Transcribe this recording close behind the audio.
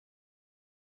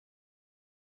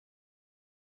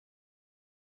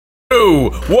2,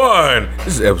 1. This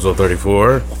is episode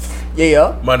 34.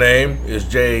 Yeah. My name is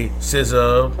Jay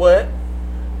SZA. What?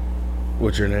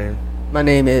 What's your name? My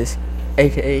name is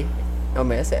A.K.A. Oh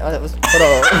man, that was. Hold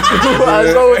on. I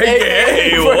was going with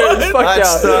A.K.A. What? Fuck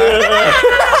y'all.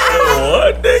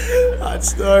 What, nigga? Hot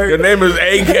start. Your name is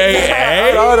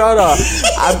A.K.A.? Hold on.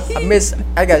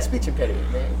 I got a speech impediment,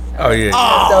 man. Oh, yeah.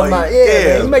 Oh,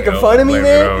 man. You making fun of me,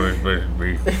 man?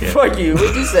 Fuck you.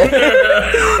 What'd you say?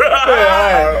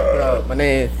 Alright. My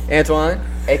name is Antoine,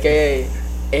 A.K.A.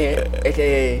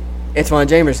 Antoine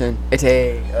Jamerson,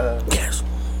 A.K.A. Yes.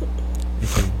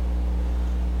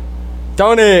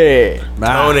 Tony.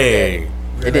 Tony.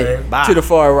 And then to the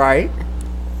far right.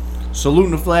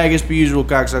 Saluting the flag as per usual,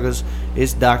 cocksuckers.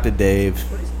 It's Dr. Dave,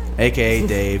 a.k.a.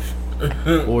 Dave,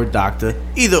 or Doctor.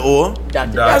 Either or.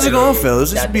 How's it going,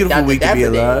 fellas? It's a beautiful week to be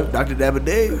alive. Dr. Dapper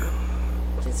Dave.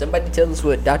 Can somebody tell us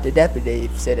what Dr. Dapper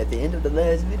Dave said at the end of the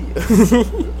last video?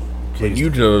 Can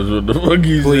you tell us what the fuck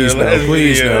he said?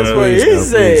 Please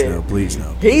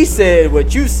no. He said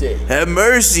what you said. Have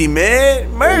mercy, man.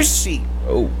 Mercy.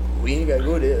 Oh. We ain't gotta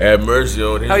go there. Have mercy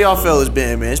on him. How y'all fellas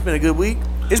been, man? It's been a good week.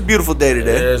 It's a beautiful day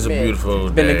today. Yeah, it's a beautiful day.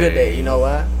 It's been a good day. You know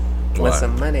why? Want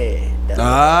some money.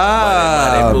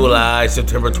 Money Moolah,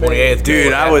 September 28th.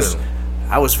 Dude, I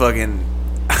was fucking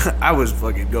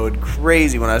going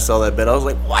crazy when I saw that bet. I was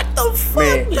like, what the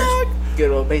fuck, dog? Good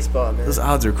old baseball, man. Those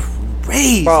odds are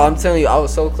crazy. Bro, I'm telling you, I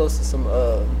was so close to some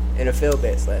NFL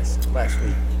bets last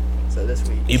week. So this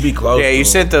week. You be close. Yeah, you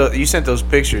sent those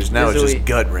pictures. Now it's just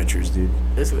gut wrenchers, dude.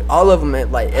 This week, all of them,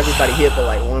 like everybody hit but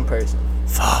like one person.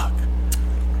 Fuck.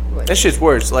 Like, that shit's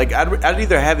worse. Like I'd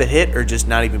either have it hit or just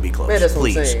not even be close. Man, that's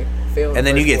please. What I'm saying. And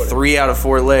then you get 3 out of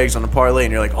 4 legs on the parlay,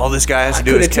 and you're like, all this guy has to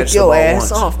do is catch the your ball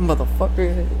ass once. off,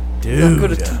 motherfucker. Dude, I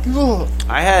could have took you off.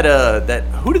 I had that.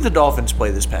 Who did the Dolphins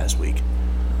play this past week?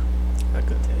 I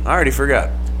couldn't tell you. I already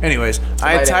forgot. Anyways,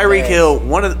 I had Tyreek Hill.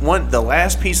 The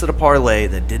last piece of the parlay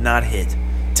that did not hit.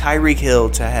 Tyreek Hill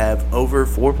to have over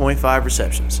 4.5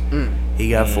 receptions.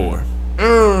 He got 4.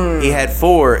 He had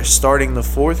 4 starting the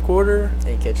fourth quarter.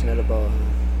 Ain't catching another ball.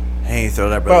 Hey, throw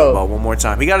that brother ball one more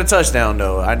time. He got a touchdown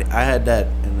though. I had that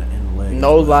in the leg.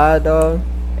 No lie, dog.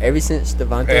 Ever since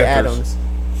Devontae Adams.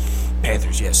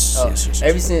 Panthers, yes.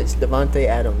 Ever since Devontae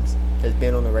Adams has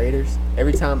been on the Raiders,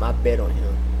 every time I bet on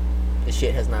him, the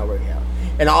shit has not worked out.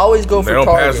 And I always go for targets.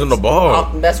 They don't pass him the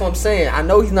ball. That's what I'm saying. I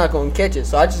know he's not going to catch it,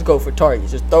 so I just go for targets.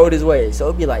 Just throw it his way. So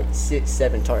it'll be like 6,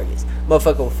 7 targets.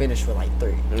 Motherfucker will finish for like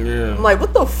 3. Yeah. I'm like,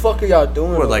 what the fuck are y'all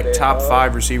doing? What, like there, top dog?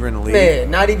 5 receiver in the league? Man,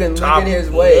 not even top looking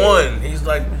his way. 1.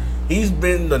 He's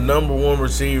been the number 1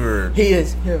 receiver. He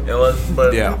is him.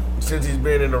 But since he's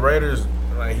been in the Raiders,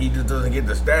 like he just doesn't get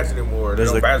the stats anymore.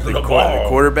 Does the ball.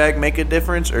 quarterback make a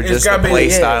difference, or It's just the play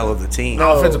style of the team?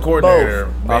 No, offensive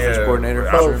coordinator. Offensive coordinator,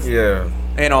 both. Yeah.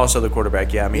 And also the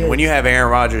quarterback. Yeah, I mean, when you have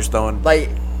Aaron Rodgers throwing Like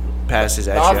passes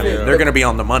at you, they're going to be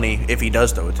on the money if he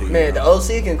does throw it to you. Man, the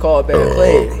OC can call bad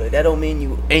plays, but that don't mean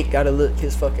you ain't got to look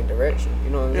his fucking direction.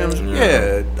 You know what I'm saying?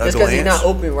 Yeah. Just because he's not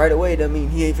open right away doesn't mean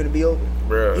he ain't finna be open.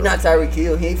 Bro. He's not Tyreek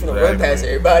Hill. He ain't finna run past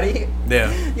everybody.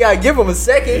 Yeah. You gotta give him a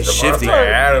second. He's shifty.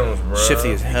 Adams, bro.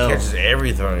 Shifty as hell. He catches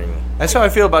everything. That's how I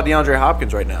feel about DeAndre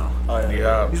Hopkins right now. Oh,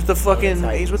 Yeah. He's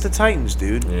with the Titans,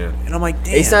 dude. Yeah. And I'm like,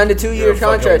 damn. They signed a 2-year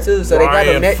contract too, so they got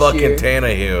him next fucking year.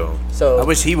 Tannehill. So I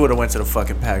wish he would have went to the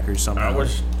fucking Packers somehow. I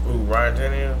wish. Who, Ryan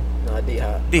Tannehill? no,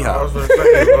 D-Hop. D-Hop.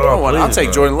 I'll I'll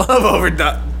take Jordan Love over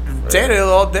Tannehill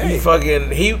all day.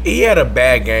 He had a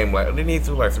bad game. Like, didn't he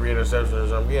throw like 3 interceptions or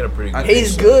something? He had a pretty good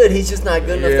He's good. He's just not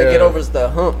good enough to get over the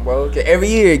hump, bro. 'Cause every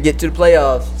year, get to the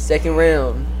playoffs, second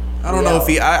round. I don't know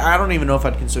if I don't even know if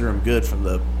I'd consider him good from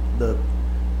the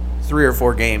 3 or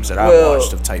 4 games that I've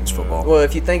watched of Titans football. Well,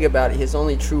 if you think about it, his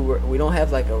only we don't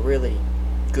have like a really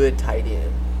good tight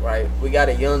end, right? We got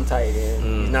a young tight end.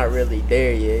 He's not really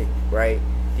there yet, right?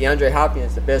 DeAndre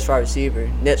Hopkins, the best wide receiver.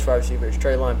 Next wide receiver is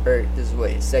Treylon Burke. This is what,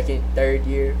 his third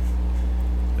year?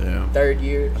 Yeah. Third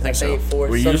year? I think so. Fourth.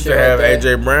 We some used shit to have like that.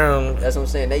 A.J. Brown. That's what I'm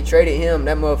saying. They traded him.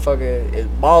 That motherfucker is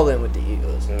balling with the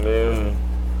Eagles. Yeah.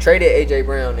 Traded A.J.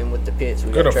 Brown and with the Pitts.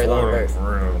 We Could got afford Treylon him Burke.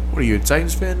 for real. What are you, a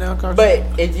Titans fan now, Carson?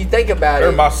 But if you think about They're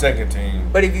it, my second team.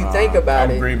 but if you think about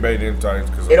I'm it, Green Bay them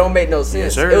Titans because it don't make no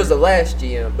sense. sir. It was the last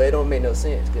GM, but it don't make no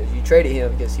sense because you traded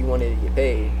him because he wanted to get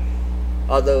paid.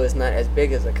 Although it's not as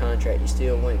big as a contract, you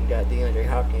still went and got DeAndre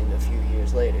Hopkins a few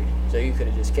years later. So you could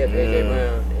have just kept A.J.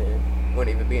 Brown and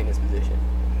wouldn't even be in this position.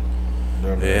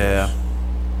 Yeah.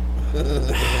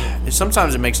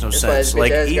 Sometimes it makes no That's why sense. his bitch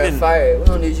Like ass even got fired. We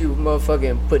don't need you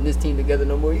motherfucking putting this team together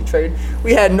no more. You traded.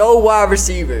 We had no wide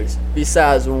receivers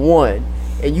besides one,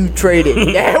 and you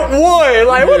traded that one.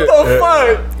 Like what the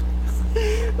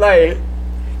fuck? Like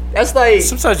That's like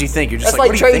sometimes you think you're just that's like,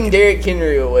 like what are you trading thinking? Derrick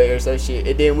Henry away or some shit,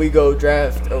 and then we go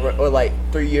draft or like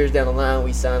 3 years down the line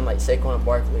we sign like Saquon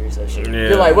Barkley or some shit. Yeah.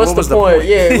 You're like, what's What was the the point? point?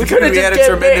 Yeah, we could have We just had a kept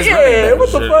tremendous that. running Yeah, back. what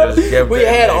the Should've just fuck? kept We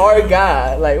that had nigga. our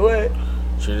guy. Like what?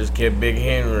 Should just kept Big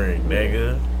Henry,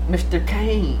 nigga.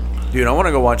 Mr.K. Dude, I want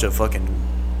to go watch a fucking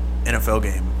NFL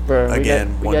game Bro,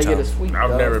 again we one gotta time. get a sweep. I've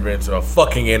dog. never been to a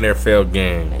fucking NFL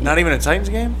game. Not even a Titans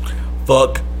game?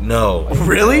 Fuck no.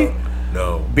 Really?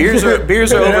 No. Beers are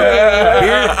beers are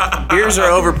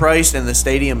overpriced and the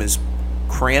stadium is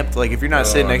cramped. Like if you're not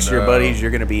sitting next to your no. buddies,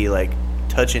 you're gonna be like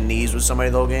touching knees with somebody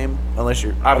the whole game. Unless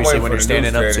you're obviously waiting when for you're the new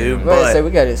standing up too. stadium. Well, I say But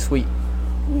we got a sweep.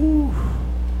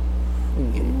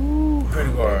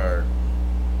 Pretty hard.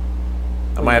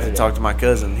 I might have to talk to my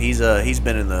cousin. He's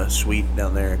been in the suite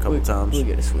down there a couple times We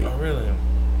get a sweep. Oh, really?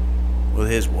 with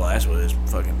his. Well, that's what his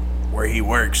fucking where he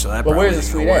works. So that. But probably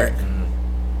where's the ain't suite gonna at? work.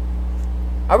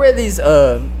 I read these.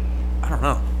 I don't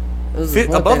know. This is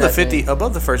one Above thing the I seen.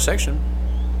 above the first section.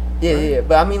 Yeah.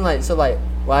 But I mean, like, so, like,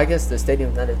 well, I guess the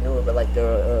stadium's not as new, but like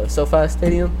the SoFi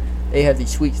Stadium, they have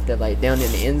these suites that like down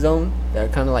in the end zone that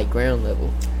are kind of like ground level.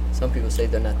 Some people say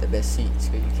they're not the best seats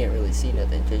because you can't really see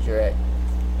nothing because you're at.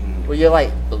 Well, you're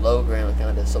like below ground,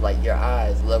 kind of, so like your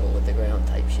eyes level with the ground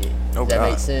type shit. Oh, Does that God.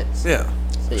 make sense? Yeah.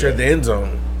 So, You're at the end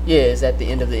zone. yeah, it's at the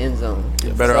end of the end zone.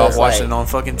 You're better So off it's watching like, it on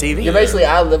fucking TV. You're basically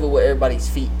eye level with everybody's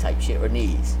feet type shit or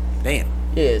knees. Damn.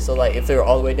 Yeah, so like if they're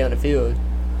all the way down the field,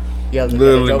 you gotta look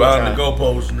Literally at behind the Jumbotron.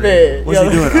 goalpost. nigga. Yeah, What's you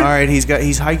he gotta- doing? All right,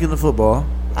 he's hiking the football.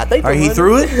 I think. All right, they he won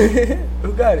threw it?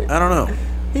 Who got it? I don't know.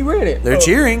 He ran it. They're Oh.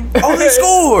 cheering. Oh, they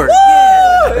scored!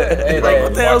 Yeah. Hey, Like, man,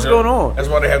 what the hell's going on? That's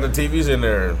why they have the TVs in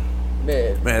there.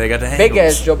 Man, Man, they got the big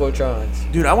handles. ass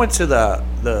Jumbotrons. Dude, I went to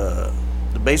the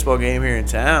baseball game here in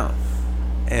town,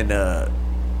 and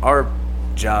our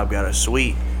job got a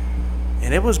suite,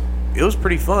 and it was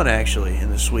pretty fun actually in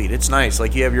the suite. It's nice,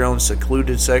 like you have your own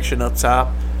secluded section up top.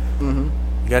 Mm-hmm.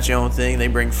 You got your own thing. They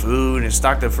bring food and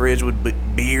stock the fridge with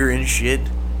beer and shit.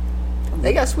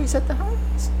 They got suites at the Hot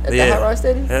at Yeah. the Hot Rod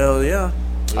Stadium. Hell yeah!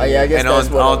 Oh yeah, I guess And that's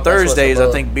on, what, on that's what's Thursdays, I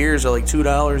above. think beers are like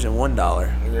 $2 and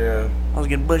 $1. Yeah. I was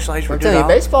getting Busch Lights for I'm $2. telling you,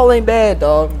 baseball ain't bad,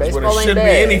 dog. That's what Baseball it ain't should be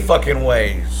bad. any fucking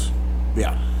ways.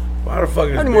 Yeah. Why the fuck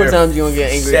is How many more beer times you gonna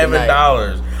get angry tonight?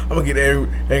 $7? I'm gonna get angry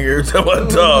every time I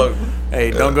talk.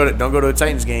 Hey, don't go to a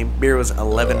Titans game. Beer was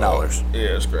 $11. Yeah,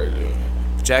 it's crazy.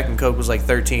 Jack and Coke was like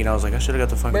 $13. I was like, I should have got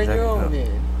the fucking Bring Jack your and own Coke.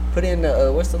 in. Put in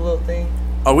the what's the little thing?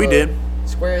 Oh, we did.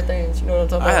 Square things. You know what I'm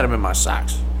talking I about? had them in my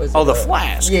socks. What's Oh, it the called?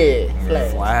 flask. Yeah,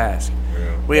 flask. Flask.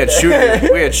 Yeah. We had shooters.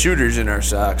 We had shooters in our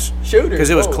socks. Shooters. Because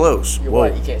it was Whoa. close. You're Whoa.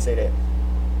 white. You can't say that.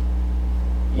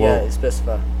 Whoa. Yeah,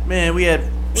 specify. Man, we had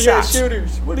We shots. got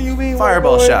shooters. What do you mean?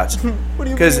 Fireball white boy? shots. What do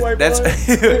you Because mean, white that's. boy?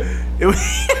 it was,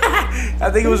 I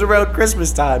think it was around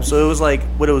Christmas time, so it was like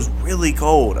when it was really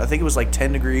cold. I think it was like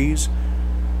 10 degrees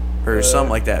or something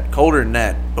like that, colder than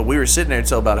that. But we were sitting there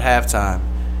until about halftime,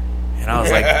 and I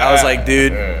was like,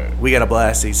 dude, we gotta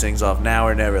blast these things off now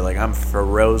or never. Like I'm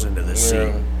frozen to the seat.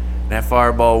 And that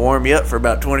fireball warmed me up for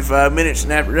about 25 minutes,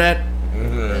 and after that,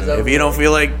 It's over. if you don't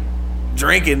feel like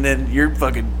drinking, then you're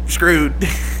fucking screwed.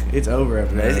 It's over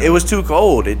after that. It was too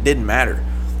cold. It didn't matter.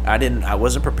 I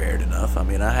wasn't prepared enough. I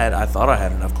mean, I thought I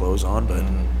had enough clothes on, but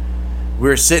we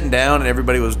were sitting down and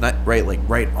everybody was not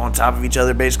right on top of each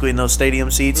other, basically in those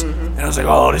stadium seats. And I was like,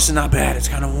 oh, this is not bad. It's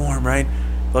kind of warm, right?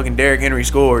 Fucking Derrick Henry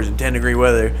scores in 10-degree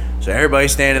weather, so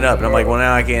everybody's standing up, and I'm like, well,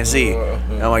 now I can't see.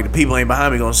 And I'm like, the people ain't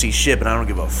behind me gonna see shit, but I don't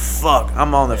give a fuck.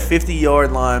 I'm on the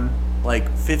 50-yard line, like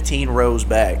 15 rows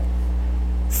back,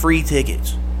 free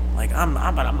tickets. Like I'm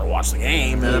gonna watch the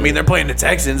game. And I mean, they're playing the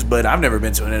Texans, but I've never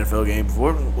been to an NFL game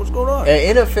before. What's going on?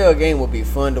 An NFL game would be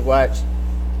fun to watch,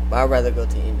 but I'd rather go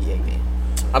to an NBA game.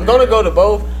 I'm gonna go to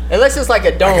both, unless it's like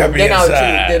a dome. gotta be Then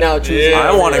inside. I'll choose. Yeah.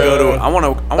 I want to go to. I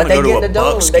want But to they go to getting a the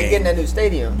dome. Bucks They game. getting that new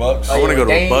stadium. Bucks. I want to go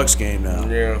to a Dame. Bucks game now.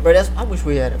 Yeah. Bro, I wish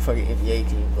we had a fucking NBA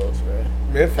team close, bro.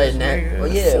 Memphis, Like that. nigga. Well,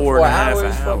 yeah, 4.5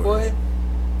 hours, fuck boy.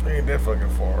 Ain't that fucking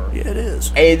far. Yeah, it is.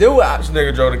 Hey, dude, This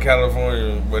nigga drove to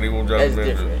California, but he won't drive that's to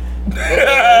Memphis. different.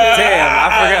 Damn, I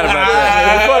forgot about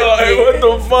that. Like, what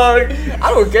the fuck? I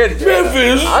don't care to drive.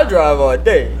 Memphis. I drive all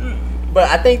day. But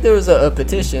I think there was a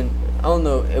petition. I don't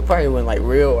know. It probably wasn't like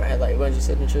real or had like a bunch of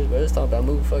signatures, but it was talking about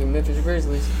moving fucking Memphis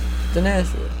Grizzlies to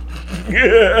Nashville.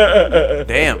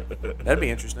 Damn, that'd be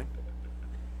interesting.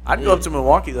 I'd go up to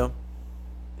Milwaukee though.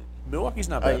 Milwaukee's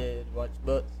not Oh bad. yeah, watch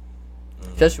Bucks.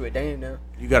 Especially with Dame now.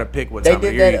 You got to pick what They time of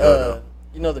did year that. you go.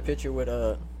 You know the picture with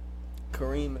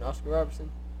Kareem and Oscar Robertson.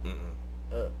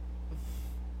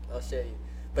 I'll show you.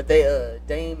 But they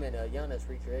Dame and Giannis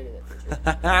recreated that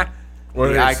picture. Though.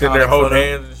 When The they sit there iconic holding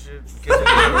photo. hands and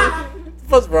shit.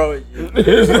 What's wrong with you? That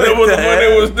was the one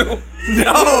they was doing.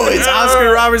 No, it's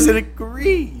Oscar Robertson and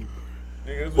Kareem.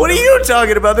 What are you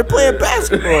talking about? They're playing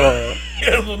basketball.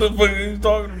 That's what the fuck he's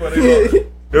talking about.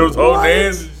 It was holding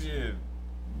hands and shit.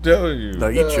 I'm telling you. No,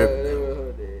 you tripping.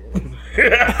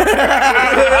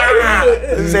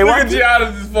 Say, look at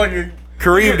Giannis's fucking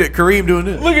Kareem doing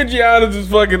this. Look at Giannis's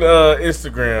fucking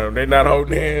Instagram. They not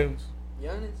holding hands.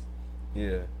 Giannis?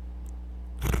 Yeah.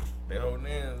 They holding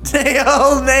hands. They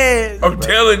holding hands. I'm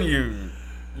telling you.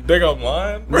 You think I'm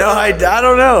lying? No, I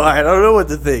don't know. I don't know what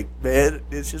to think, man.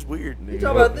 It's just weird. You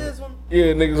talking about this one?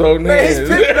 Yeah, niggas holding hands. He's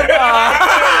picking them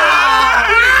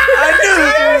I knew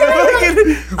this was fucking.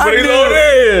 But he's holding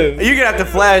hands. You're gonna have to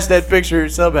flash that picture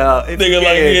somehow. Nigga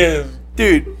like yes.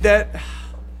 Dude, that.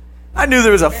 I knew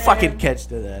there was a fucking catch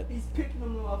to that. He's picking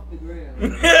them off the ground.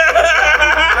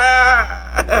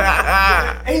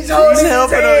 He's helping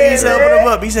him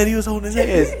up. He said he was holding his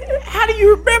hands. How do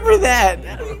you remember that?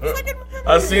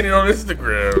 I seen it on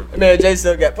Instagram. Man, Jay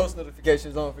still got post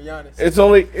notifications on for Giannis. It was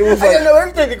like I didn't know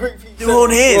everything the Greek people They were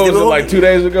holding hands. What was it, like 2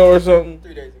 days ago or something?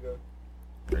 3 days ago.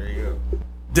 There you go.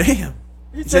 Damn.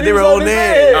 He said they were holding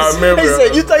hands. I remember. He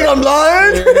said, "You think I'm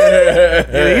lying?"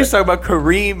 Yeah, he was talking about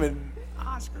Kareem and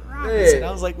Oscar Robertson. Yeah.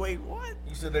 I was like, wait, what?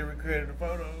 You said they recreated the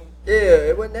photo. Yeah,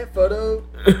 it wasn't that photo.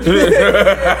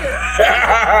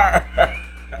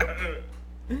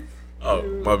 Oh,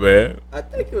 my bad. I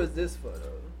think it was this photo.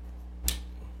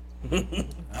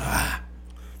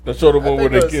 Let's show the one where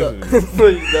they Please, kissing. no. I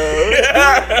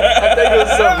think it was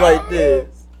something like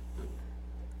this.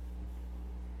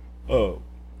 Oh.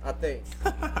 I think.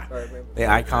 I remember. The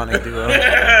iconic duo.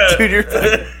 Dude, you're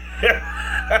fucking.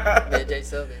 Man, Jay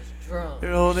Southern's drunk.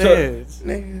 They're holding hands.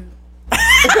 Nigga.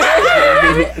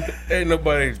 Ain't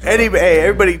nobody.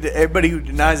 Everybody who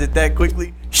denies it that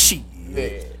quickly, shit.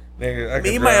 Man. Nigga, I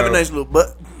mean, he might have a nice little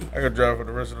butt. I could drive for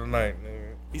the rest of the night,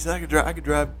 nigga. He said I could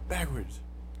drive backwards.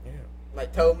 Yeah.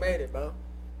 Like Toe made it, bro.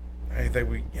 How you think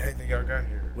y'all got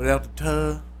here? Without the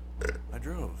tub, I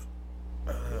drove.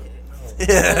 No.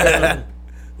 Yeah.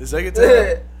 The second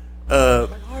time,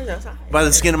 by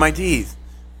the skin of my teeth.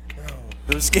 No.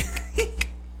 The skin.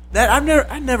 That I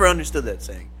never understood that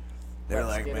saying. They're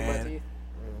like, Skin of my man, teeth.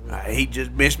 he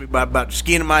just missed me by about the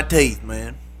skin of my teeth,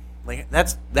 man. Like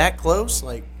that's that close,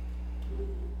 like.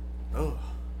 Oh.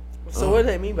 So what do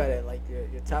they mean by that? Like your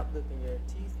top lip and your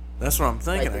teeth? That's what I'm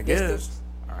thinking. Like I the guess. distance?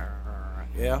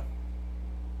 Yeah.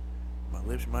 My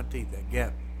lips and my teeth. That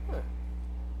gap. Huh.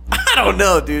 I don't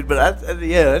know, dude, but that's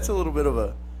a little bit of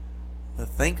a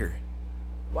thinker.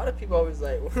 Why do people always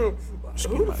like? Who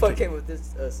the fuck came with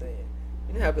this saying?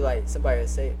 You know how be like somebody will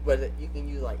say, but you can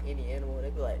use like any animal. They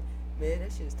be like, man,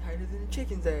 that shit's tighter than a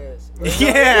chicken's ass.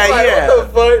 Yeah, like, yeah. What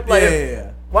the fuck? Like,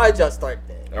 Yeah. why'd y'all start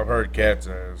that? I've heard cat's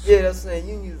ass. Yeah, that's saying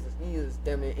you use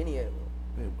damn near any animal.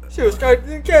 She was tighter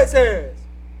than a cat's ass.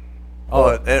 Oh,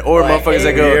 or Like, motherfuckers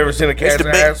that You go. ever seen a cat's the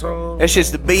big- asshole? That's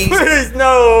just the beast, Please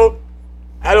no.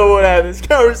 I don't want to have this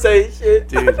conversation.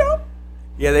 dude.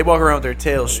 Yeah, they walk around with their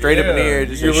tails straight up in the air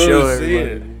just you to show really see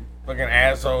everybody. it. Fucking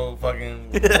asshole,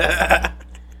 fucking.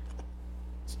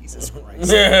 Jesus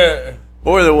Christ.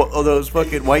 Or those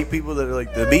fucking white people that are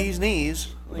like the bee's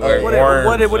knees. Like, Like what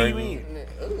worms, do you like- mean?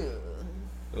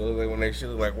 It looks like when they shit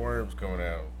look like worms coming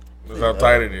out. That's how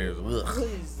tight it is. Ugh.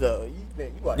 Please though.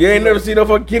 watch You ain't never seen no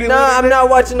fucking kitty. Nah, I'm not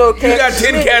watching no cat. You got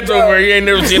 10 cats over here. You ain't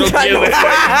never seen no kitty. You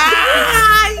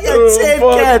got 10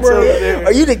 fuck, cats bro. over there.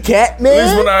 Are you the cat At least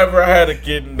man? whenever I had a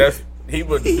kitten, he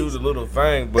would do the little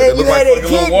thing, but Man, it you looked like had a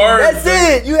fucking little kitten. worms. That's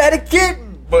it. You had a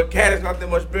kitten. But cat is not that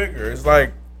much bigger. It's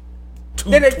like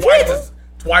Then a kitten?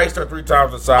 twice or 3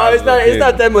 times the size. Oh, it's of a not. It's kitten.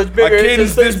 not that much bigger. A It's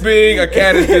kitten's just this big. A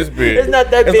cat is this big. It's not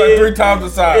that It's big. like 3 times the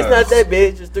size. It's not that big.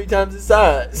 It's just 3 times the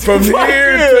size. From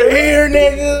here to here,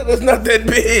 nigga, it's not that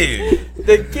big.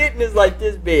 The kitten is like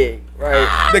this big,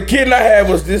 right? The kitten I had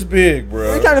was this big,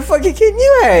 bro. What kind of fucking kitten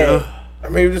you had? I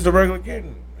mean, he was just a regular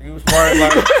kitten. He was probably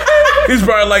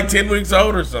like 10 weeks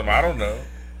old or something. I don't know.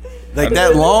 Like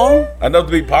that long? Enough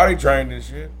to be potty trained and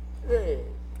shit. Yeah.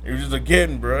 He was just a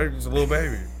kitten, bro. He was just a little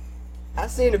baby. I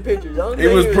seen the pictures. I don't He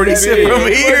think was pretty that big. big. From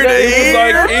here to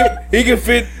He was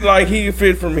here. like he could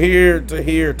fit from here to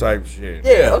here type shit.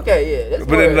 Yeah. Okay. Yeah. That's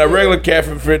But then the regular cat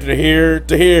can fit to here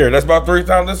to here. That's about 3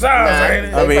 times the size, Nah, ain't it?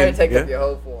 they probably mean, take yeah. up your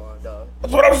whole forearm, dog.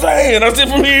 That's what I'm saying. I said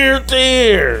from here to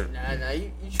here. Nah,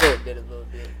 you short did a little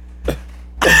bit.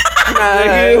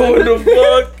 Nigga, what the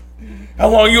fuck? How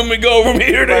long you want me to go from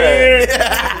here to here?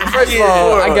 First of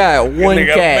all, I got one Nigga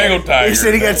got a cat. Bengal tiger. He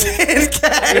said he got 10 cats.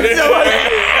 First of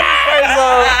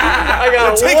all, I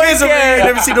got Take one his over here. You cat.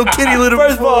 never seen no kitty litter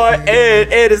First of before. all,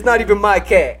 Ed is not even my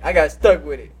cat. I got stuck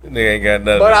with it. Nigga ain't got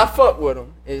nothing. But I fuck with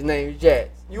him. His name is Jax.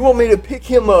 You want me to pick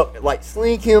him up, like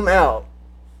sling him out?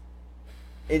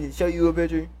 and show you a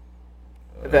picture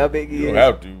of how big he is? You don't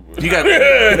have to. You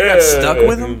got stuck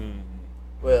with him?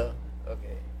 Well,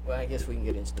 okay. Well, I guess we can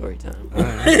get in story time.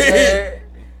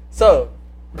 So,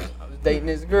 I was dating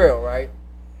this girl, right?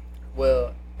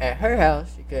 Well, at her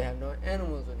house, she couldn't have no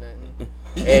animals or nothing.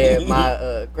 And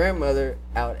my grandmother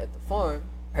out at the farm,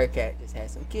 her cat just had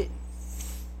some kittens.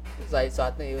 It was like, so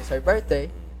I think it was her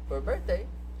birthday. For her birthday,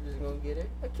 she was going to get her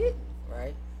a kitten,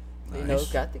 right? Nice. You know,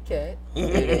 got the cat.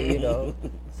 And then, you know,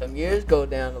 some years go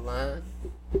down the line.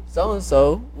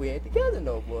 So-and-so, we ain't together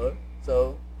no more.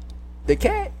 So, the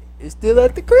cat is still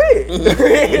at the crib.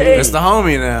 It's the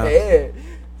homie now. Yeah.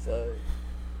 So,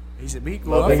 He said, "Be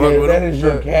cool. Motherfucker, I fuck with That him." is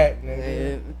your cat,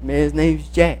 nigga. man's name's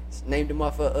Jax. Named him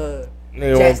off of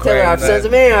Nigga Jax won't Taylor claim off that. Sons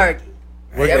of Anarchy.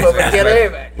 What- That motherfucker kill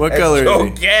everybody. What That's color is your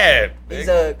he? cat. He's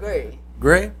nigga. gray.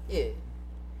 Gray. Yeah.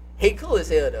 He cool as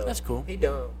hell though. That's cool. He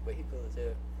dumb, but he cool as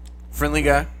hell. Friendly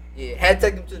guy. Yeah. Had to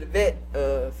take him to the vet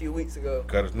a few weeks ago.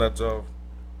 Cut his nuts off.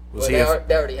 Was Well, he?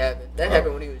 that already happened. That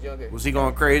happened when he was younger. Was he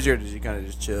going crazy, or did he kind of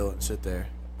just chill and sit there?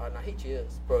 Oh no, he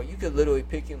chills, bro. You could literally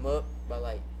pick him up by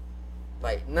like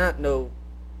not no,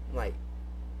 like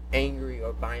angry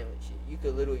or violent shit. You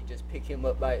could literally just pick him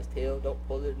up by his tail, don't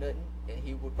pull it or nothing, and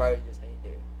he would probably just hang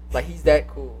there. Like he's that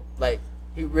cool. Like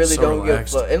he really So don't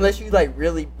relaxed. give a fuck unless you like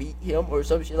really beat him or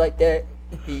some shit like that.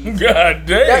 He's God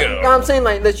damn. that, you know what I'm saying?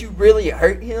 Like unless you really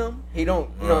hurt him, he don't.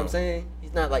 You know what I'm saying?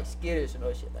 He's not like skittish or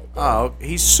no shit like that. Oh,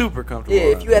 he's super comfortable. Yeah,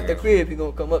 if you at the Yeah. crib, he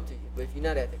gonna come up to you. But if you're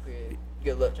not at the crib,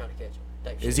 good luck trying to catch him.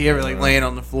 Type Is shit. he ever like laying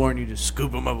on the floor and you just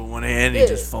scoop him up with one hand and Yeah. he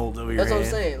just folds over your That's hand? what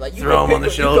I'm saying. Like you Throw can him on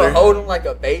pick the You shoulder. can hold him like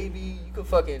a baby. You can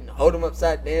fucking hold him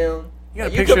upside down. You got a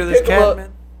Like, picture can of this pick him cat, up.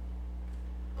 man?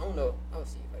 I don't know. I'll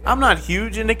see if I got I'm not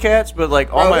huge into cats, but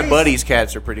like all Bro, my he's- buddies'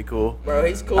 cats are pretty cool. Bro,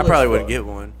 he's cool. I probably as would fuck. get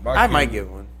one. My I kid- might get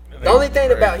one. The only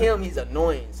thing about him, he's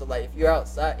annoying. So like, if you're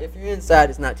outside, if you're inside,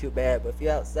 it's not too bad. But if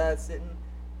you're outside sitting,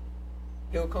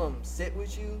 he'll come sit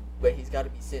with you, but he's got to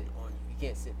be sitting on you. He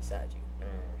can't sit beside you.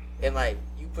 And like,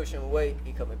 you push him away,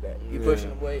 he coming back. You push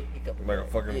him away, he coming Like back.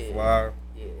 a fucking yeah. fly.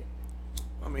 Yeah.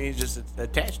 I mean, he's just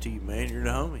attached to you, man. You're the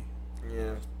homie.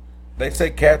 Yeah. They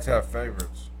say cats have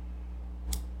favorites.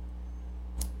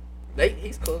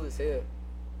 He's cool as hell.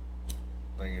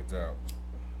 I think it's out.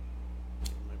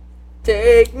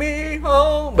 Take me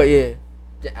home. But yeah,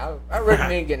 I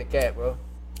recommend getting a cat, bro.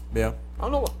 Yeah. I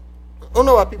don't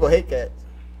know why people hate cats.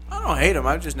 I don't hate him.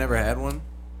 I've just never had one.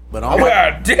 But all God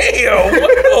my, damn!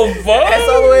 What the fuck? That's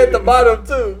all the way at the bottom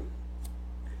too.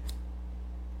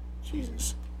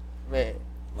 Jesus. Man,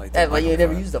 Like that the like you ain't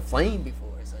never microphone. used a flame before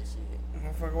or some shit.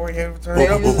 Motherfucker, why you have to turn They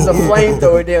it up? uses a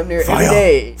flamethrower damn near every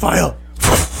day. Fire.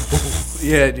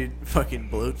 Yeah, dude. Fucking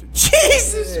blow.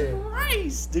 Jesus Yeah.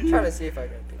 Christ, I'm dude. trying to see if I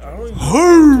got a picture. I don't use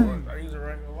Boom. I use a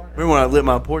regular lighter. Remember when I lit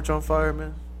my porch on fire,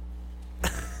 man?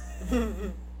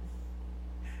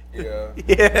 Yeah.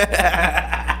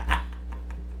 Yeah.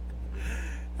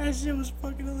 That shit was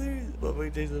fucking hilarious.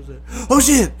 Motherfucker chased up said, "Oh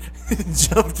shit!"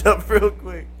 Jumped up real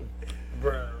quick.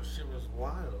 Bro, shit was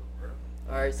wild, bro.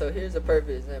 All right, so here's a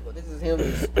perfect example. This is him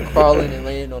just crawling and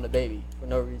laying on the baby for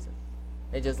no reason.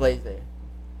 It just lays there.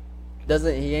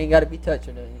 He ain't got to be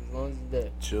touching it as long as he's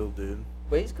there. Chill, dude.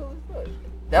 But he's cool as fuck.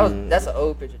 That's an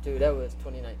old picture too. That was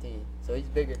 2019. So he's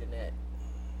bigger than that.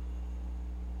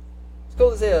 He's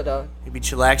cool as hell, dog. He be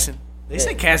chillaxing. They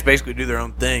say Yeah. cats basically do their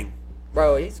own thing.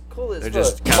 Bro, he's cool as They're fuck.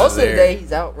 just kinda Most of the there. day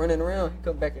he's out running around. He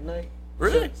come back at night.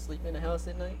 Really? Sleep in the house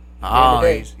at night. Oh,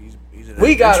 During the day. he's an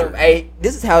We got him. adventurer. Hey,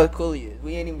 this is how cool he is.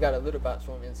 We ain't even got a litter box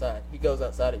for him inside. He goes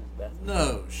outside of his bathroom.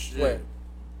 No shit. Swear.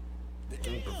 What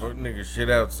the fuck, nigga, shit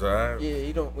outside. Yeah,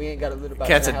 he don't. We ain't got a litter box.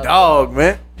 Cat's in a the house. dog,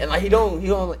 man. And like he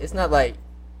don't. It's not like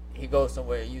he goes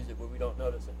somewhere and use it where we don't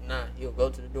notice it. Nah, he'll go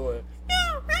to the door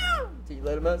until you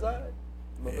let him outside.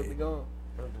 The motherfucker be gone.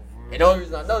 And the only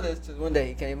reason I know this is one day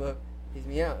he came up, he's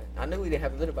meowing. I knew we didn't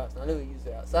have a litter box. I knew we used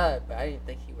it outside, but I didn't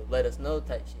think he would let us know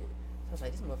type shit. So I was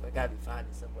like, this motherfucker gotta be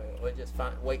finding somewhere, or just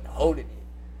waiting holding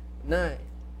it. Nah,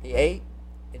 he ate,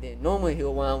 and then normally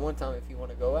he'll whine one time if you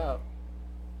want to go out,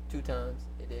 2 times,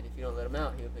 and then if you don't let him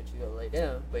out, he'll eventually go lay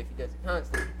down. But if he does it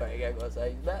constantly, you probably gotta go outside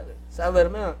and use the bathroom. So I let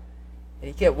him out, and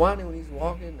he kept whining when he was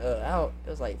walking out. It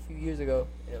was like a few years ago,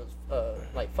 and it was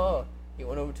like fall. He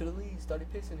went over to the leaves,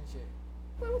 started pissing and shit.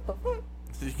 Like, what the fuck?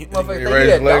 Motherfucker He think raised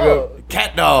he a his leg dog.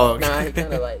 Cat dog. Nah, he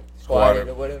kind of like Squatted. squatted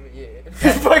or whatever. Yeah.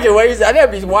 Fucking ways. I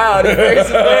never be wild. He raised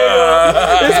his leg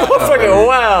up. This motherfucking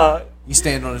wild. You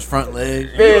stand on his front leg.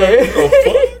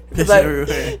 Man. Piss Like,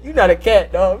 everywhere. you not a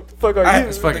cat, dog. What the fuck are you?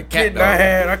 It's fucking The cat kid dog. I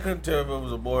had, I couldn't tell if it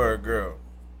was a boy or a girl.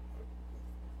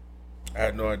 I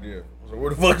had no idea. I was like, where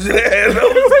the fuck is it at? I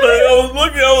was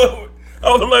looking,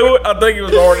 I was like, what? I think it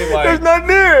was already like, There's nothing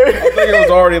there. I think it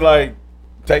was already like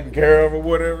taken care of or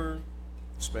whatever.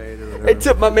 Spade or whatever. They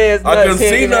took my man's nuts. I couldn't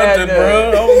see nothing,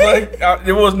 bro. I was like,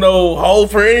 there was no hole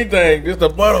for anything, just a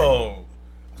butthole.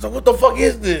 I was like, what the fuck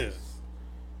is this?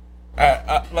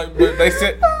 But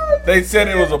they said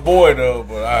it was a boy though,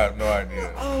 but I have no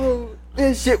idea. Oh,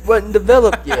 this shit wasn't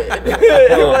developed yet.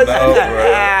 No,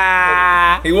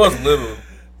 bro. He was little.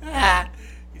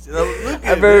 He said, "I was looking."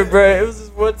 I remember, bro. It was this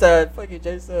one time. Fucking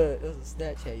Jason. It was a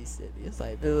Snapchat he sent me. It's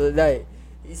like middle of the night.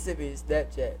 He sent me his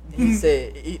Snapchat. He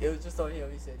said it was just on him.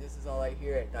 He said, "This is all I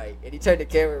hear at night." And he turned the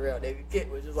camera around. And the kid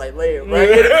was just like laying right.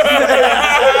 The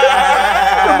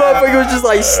motherfucker was just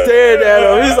like staring at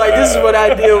him. He's like, "This is what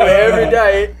I deal with every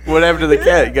night." What happened to the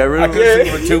cat? You got rid I of couldn't it?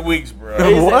 sleep for 2 weeks,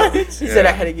 bro. What? He said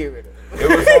I had to get rid of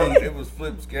him. It was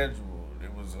flip schedule.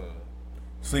 It was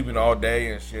sleeping all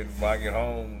day and shit. When I get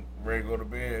home, ready to go to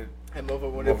bed. And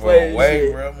motherfucker wanted to play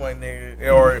awake, bro. I'm like,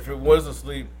 nigga. Or if it was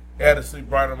asleep, it had to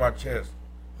sleep right on my chest.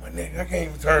 I'm like, nigga, I can't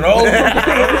even turn over.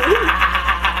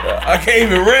 I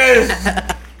can't even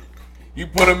rest. You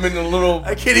put him in the little.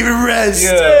 I can't even rest.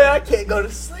 Yeah, I can't go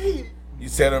to sleep. You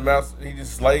set him out. He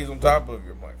just slays on top of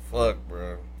you. I'm like, fuck,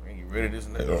 bro. I ain't get rid of this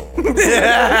nigga.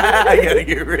 I gotta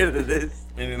get rid of this.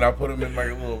 And then I put him in like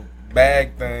a little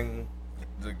bag thing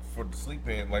for the sleep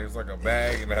in. Like it's like a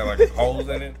bag and it had like holes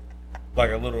in it.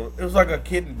 Like a little. It was like a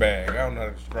kitten bag. I don't know how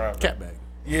to describe it. Cat bag.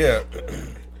 Yeah.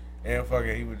 And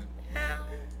fucking he would.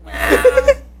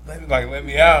 Like let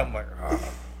me out. I'm like,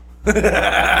 oh.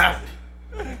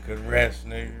 Couldn't rest,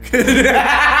 nigga.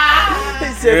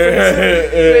 He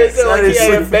said like he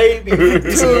had a baby for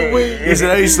 2 weeks. He said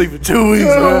I used to sleep for 2 weeks.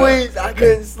 2 weeks, I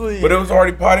couldn't sleep. But it was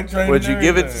already potty trained. Would you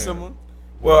give it to someone?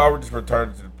 Well, I would just return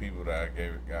it to the people that I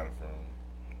got it from.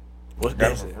 What Got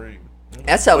they it for say? free.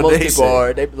 That's how What most they people say?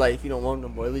 are. They be like, if you don't want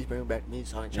them more, at least bring them back to me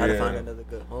so I can try to Yeah. find another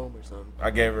good home or something.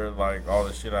 I gave her like all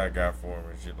the shit I got for him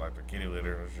and shit, like the kitty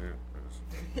litter and shit.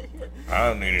 I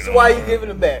don't need it. So no why more. you giving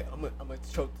them back? I'm gonna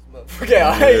choke this motherfucker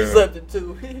out. I ain't slept in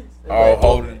 2 weeks. I'll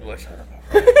hold it like, shut up.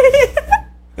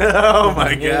 Oh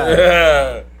my god.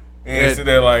 Yeah. And sit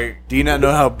there like, Do you not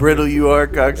know how brittle you are,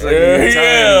 cocksucker? yeah, You're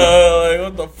tiny.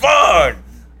 like what the fuck?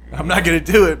 I'm not gonna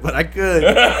do it, but I could.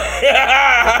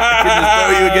 I could just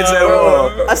throw you against that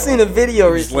wall. I seen a video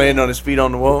Just recently. laying on his feet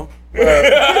on the wall.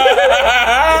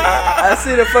 I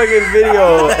seen a fucking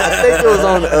video. I think it was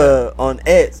on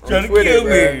X, on Trying to Twitter, kill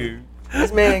bro. me.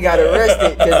 This man got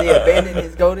arrested because he abandoned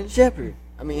his golden shepherd.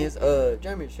 I mean his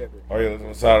German shepherd. Oh, yeah, on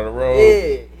the side of the road.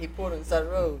 Yeah, he pulled on the side of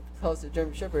the road, tossed the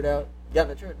German shepherd out, got in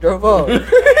the truck, drove off.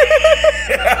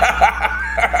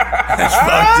 That's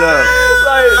fucked up.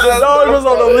 Like the dog was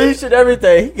on the leash and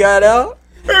everything. He got out,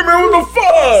 Hey, man, what the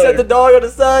fuck? set the dog on the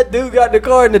side. Dude got in the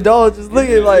car and the dog just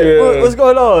looking like, Yeah. what's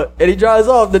going on? And he drives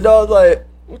off. The dog's like,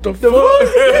 What the fuck?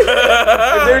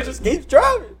 and dude just keeps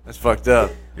driving. That's fucked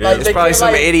up. Yeah. There's probably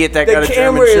some idiot that got a the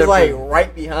German camera is Shepherd. like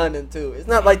right behind him too. It's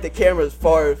not like the camera's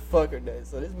far as fuck or nothing.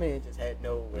 So this man just had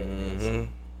no way. Mhm.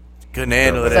 Couldn't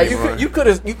handle it It's like anymore. you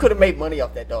could have made money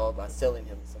off that dog by selling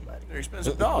him to somebody. They're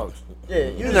expensive dogs. Yeah, you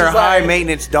was And they're just high like,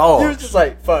 maintenance You dogs. was just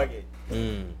like, fuck it.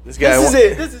 This guy, This is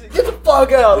it. This is it. Get the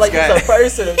fuck out. Like guy- it's a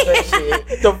person or some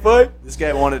shit. The fuck? This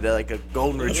guy wanted like a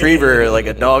golden retriever, like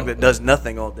a dog that does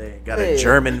nothing all day. Got a Yeah.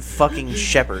 German fucking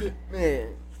shepherd. Man,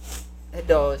 that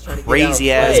dog is trying to Crazy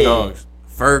get out ass play. dogs.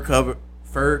 Fur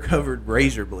covered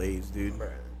razor blades, dude. Bruh.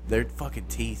 Their fucking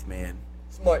teeth, man.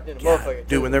 Smart than a God, motherfucker.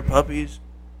 dude, when they're puppies,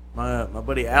 my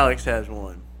buddy Alex has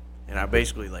one, and I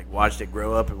basically like watched it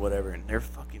grow up and whatever, and their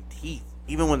fucking teeth,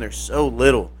 even when they're so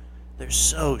little, they're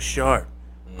so sharp.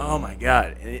 Oh my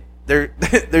god, and they're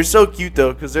they're so cute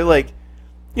though, because they're like,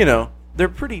 you know, they're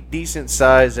pretty decent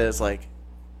size as like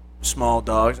small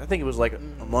dogs. I think it was like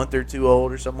a month or two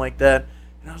old or something like that,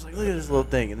 and I was like, look at this little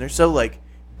thing, and they're so like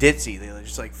ditzy. They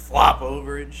just like flop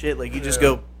over and shit. Like you just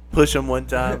go push them one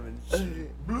time and just,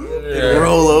 they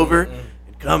roll over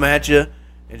and come at you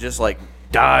and just like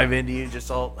dive into you.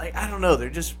 Just all like I don't know. They're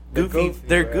just goofy.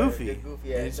 They're bro. goofy. They're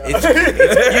goofy ass It's dogs. cute.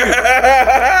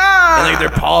 And like their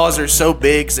paws are so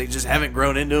big because they just haven't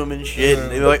grown into them and shit. And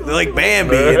they're like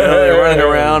Bambi, you know. They're running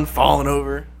around, falling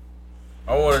over.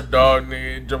 I want a dog,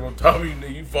 nigga, jump on top of you,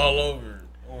 nigga, you fall over.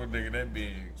 I want a nigga that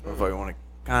big. Motherfucker want a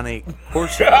Cane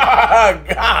Corso.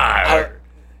 God.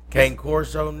 Cane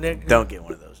Corso, nigga. Don't get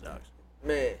one of those dogs.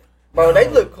 Man, bro, they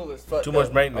look cool as fuck. Too though.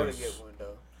 much maintenance. I wanna get one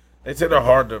though. They say they're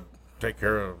hard to take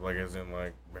care of, like as in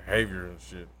like behavior and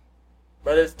shit.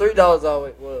 But it's $3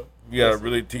 always. Well, You gotta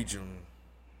really teach them.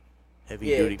 Heavy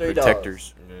Yeah, duty $3.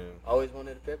 protectors. Yeah. always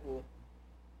wanted a pit bull.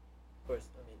 Of course,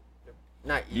 I mean, they're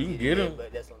not easy You can to get 'em.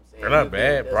 but that's what I'm saying. They're not You can-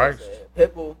 bad that's what I'm priced. saying.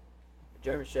 Pit bull, a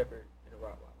German Shepherd, and a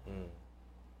Rottweiler.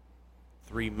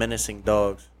 3 menacing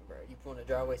dogs. Bro, you people in the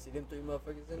driveway. See them 3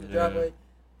 motherfuckers in the driveway.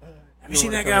 Have you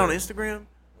seen that guy on Instagram?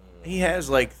 He has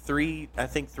like 3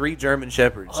 German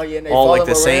Shepherds. Oh, yeah, and they all follow like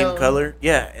the him same around. color.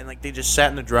 Yeah, and like they just sat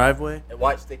in the driveway. And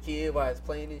watch the kid while he's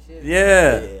playing and shit.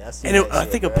 Yeah. I seen And that I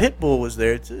shit, think bro. a pit bull was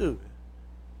there too.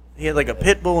 He had like a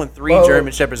pit bull and 3 Bro,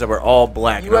 German Shepherds that were all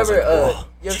black. You and I was ever like, "Whoa,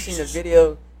 you ever seen a Jesus."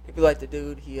 video? It'd be like the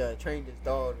dude, he trained his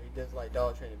dog. He does like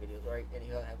dog training videos, right? And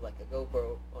he'll have like a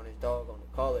GoPro on his dog on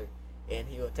the collar, and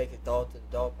he'll take his dog to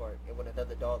the dog park. And when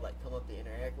another dog like come up to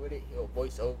interact with it, he'll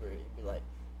voice over it and be like,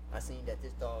 "I seen that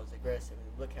this dog is aggressive,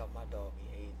 and look how my dog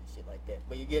behaves and shit like that."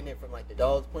 But you're getting it from like the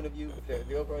dog's point of view with their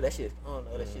GoPro. That shit, I don't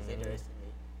know, that shit's interesting to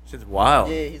me. Shit's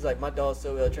wild. Yeah, he's like, my dog's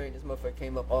so well trained. This motherfucker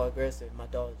came up all aggressive. My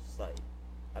dog's just like,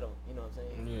 I don't, you know what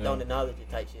I'm saying? Yeah. Don't acknowledge it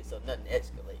type shit, so nothing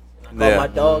escalates. And I call my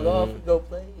dog off, we go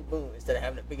play, and boom, instead of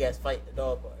having a big ass fight in the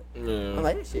dog park. Yeah. I'm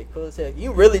like, this shit cool as hell.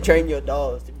 You really train your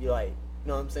dogs to be like, you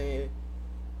know what I'm saying?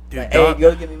 Dude, Like, dog- hey,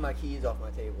 go give me my keys off my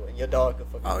table, and your dog can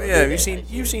fucking. Oh go yeah, do have you that seen type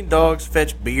you've shit. seen dogs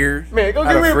fetch beer? Man, go out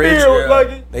give of me a fridge? beer, Yeah.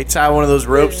 Lucky. They tie one of those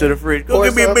ropes to the fridge. Go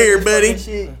give me a beer, buddy.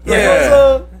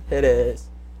 Yeah. It is.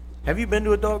 Have you been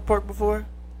to a dog park before?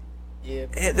 Yeah.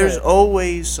 There's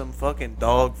always some fucking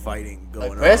dog fighting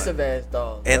going aggressive on. ass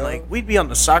dogs. And bro. like we'd be on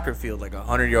the soccer field like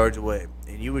 100 yards away,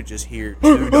 and you would just hear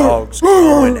 2 dogs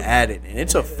going at it, and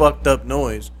it's a fucked up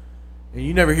noise. And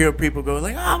you never hear people go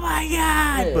like, "Oh my god!"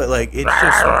 Yeah. But like it's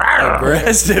just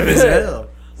aggressive as hell.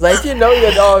 It's like, if you know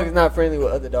your dog is not friendly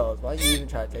with other dogs, why you even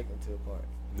try to take them to a park?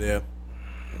 Yeah.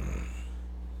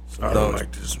 Some I don't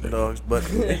like this some nigga. dogs, but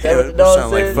that what the dog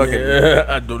sound like said? fucking Yeah,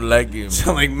 I don't like him.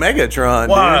 sound like Megatron.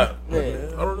 Why?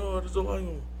 Man, I don't know. I just don't like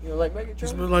him. you know, like He Megatron?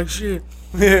 smells like shit.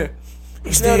 Dude. Yeah.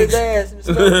 You smell his ass and it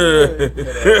smells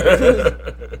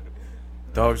good.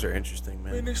 Dogs are interesting,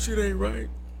 Man, man. this shit ain't right.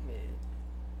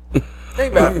 Man.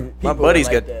 Think about people My buddies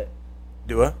like got- that.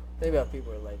 Do I Think about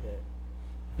people like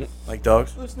that. like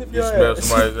dogs? Go sniff You your smell ass.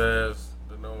 somebody's ass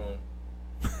to know him.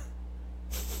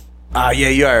 Ah, yeah,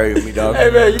 you alright with me, dog. Hey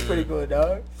man, you pretty good,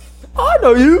 dog. Oh, I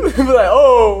know you. Be like,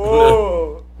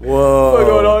 oh, Whoa. what's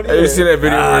going on Hey, you here? see that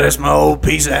video? Ah, where that's my old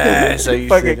piece of ass. I used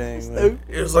to Fucking think. stupid.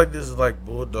 it was like this like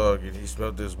bulldog, and he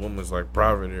smelled this woman's like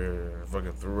private area and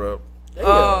fucking threw up. Damn.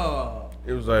 Oh.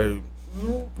 It was like,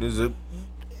 is it?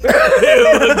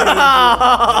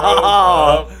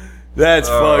 That's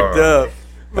fucked up.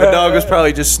 My dog was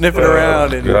probably just sniffing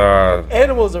around and God.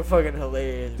 Animals are fucking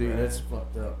hilarious, dude, man. that's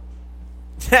fucked up.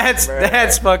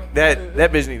 That's fuck that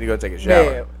bitch need to go take a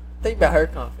shower. Man, think about her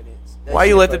confidence. That Why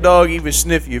you shit let the fucking- dog even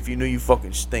sniff you if you knew you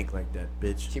fucking stink like that,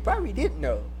 bitch? She probably didn't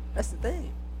know. That's the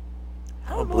thing. I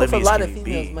How don't know if a oblivious lot can of you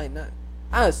females be? might not.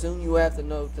 I assume you have to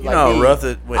know to You like. know how be- rough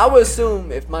it went. I would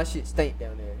assume if my shit stank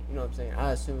down there, you know what I'm saying?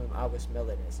 I assume I would smell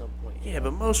it at some point. Yeah,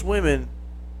 but most women.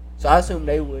 So I assume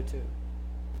they would too.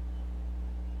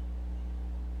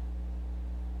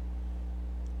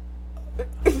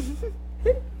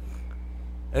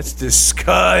 That's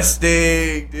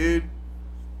disgusting, dude.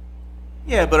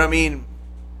 Yeah, but I mean,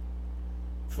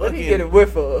 What do you get a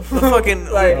whiff of? the fucking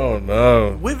like, Oh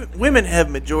no. women have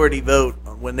majority vote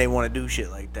on when they want to do shit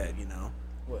like that. You know,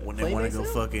 what, when they clean want to go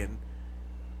themselves? fucking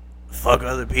fuck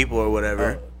other people or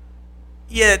whatever. Oh.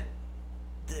 Yet,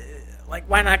 like,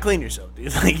 why not clean yourself,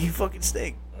 dude? Like, you fucking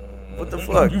stink. What the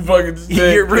fuck? You fucking stink.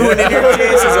 You're ruining your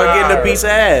chances on getting a piece of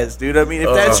ass, dude. I mean, if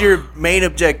that's your main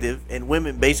objective, and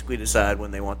women basically decide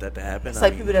when they want that to happen. It's I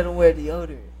like mean, people that don't wear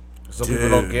deodorant. Some people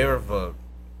don't Dude. give a fuck.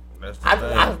 That's the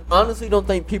I thing. honestly don't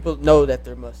think people know that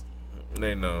they're musty.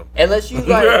 They know. Unless you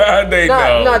like, They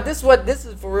know. nah, this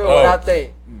is for real. What I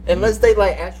think. Unless they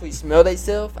like actually smell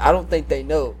themselves, I don't think they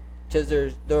know, cause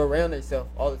they're around themselves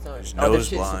all the time. There's Oh, their nose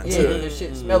shit, blinds. yeah, their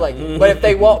shit smell like it. But if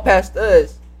they walk past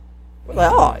us, we're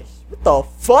like, oh, what the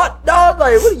fuck, dog?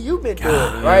 Like, what have you been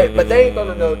doing, right? But they ain't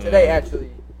gonna know till they actually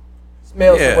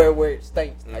smell Yeah. somewhere where it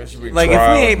stinks. Type should shit. be like, if we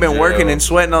trial ain't been and working jail. and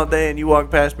sweating all day, and you walk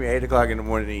past me at 8 o'clock in the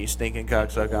morning and you stinking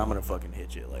cocksucker, I'm gonna fucking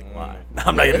hit you. Like, why?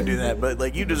 I'm not gonna do that. But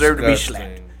like, you deserve to be slapped.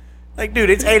 Disgusting. Like, dude,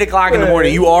 it's 8 o'clock in the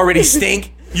morning. You already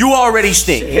stink. You already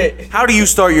stink. Shit. How do you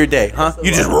start your day, huh? That's a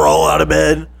You just lot. roll out of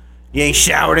bed. You ain't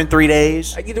showered in 3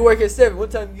 days. I get to work at 7.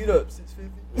 What time you get up?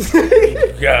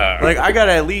 6:50. God. Like, I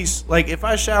gotta at least, like, if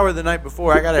I shower the night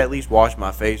before, I gotta at least wash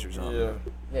my face or something. Yeah.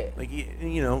 Yeah. Like,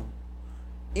 you know,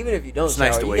 Even if you don't It's shower,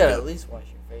 nice to you wake gotta up. at least wash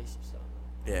your face or something.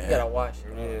 You yeah. gotta wash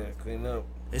it. Yeah. Clean up.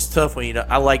 It's tough when you don't.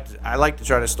 I like to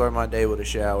try to start my day with a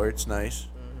shower. It's nice.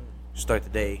 Start the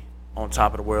day on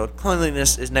top of the world.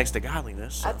 Cleanliness is next to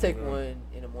godliness. So. I take one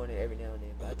in the morning every now and then,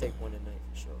 but I take one at night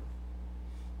for sure.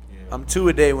 Yeah. I'm 2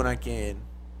 a day when I can.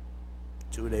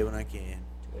 2 a day when I can.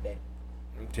 2 a day.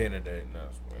 Intimidating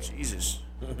us, man. Jesus.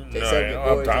 They said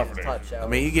your boys in his top shower. I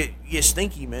mean, you get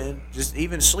stinky, man. Just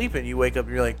even sleeping, you wake up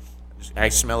and you're like, I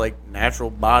smell like natural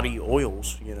body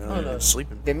oils, you know, I don't know.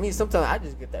 sleeping. Then me, sometimes I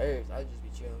just get the urge. I just be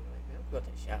chilling. Like, man, I'm going to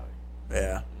take a shower.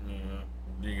 Yeah.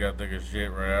 You got to take a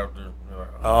shit right after. Like,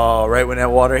 Oh, right when that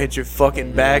water hits your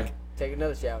fucking back. Take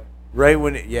another shower. Right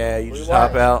when you just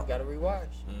hop out. You got to rewash. Have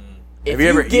If you you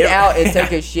ever- get out and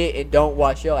take a shit and don't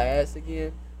wash your ass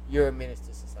again, you're a menace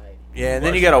to society. Yeah, and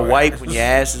then you got to wipe when your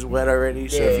ass is wet already.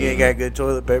 So if you ain't got good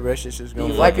toilet paper, that shit's just Do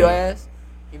going you wipe your ass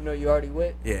even though you're already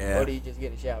wet? Yeah. Or do you just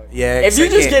get in the shower? Yeah, If you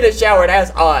just get in the shower,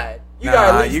 that's odd. You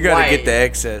gotta at least you gotta wipe. get the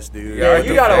excess, dude. Yeah,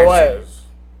 you gotta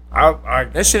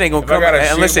wipe. That shit ain't gonna if come I got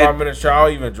to unless shit while I'm in the shower, I'll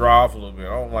even dry off a little bit. I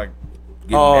don't like.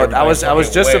 I was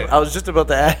just wet. I was just about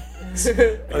to ask.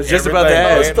 I was just about to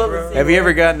Everything ask. wet, bro. Have you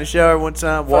ever gotten in the shower one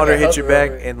time, water hit your hover back,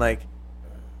 over it. and like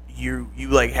you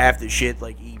like have to shit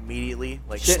like immediately,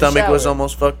 like Shit in the stomach was shower.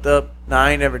 almost fucked up? Nah,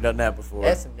 I ain't never done that before.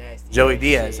 That's some nasty. Joey ass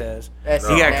Diaz shit. has. That's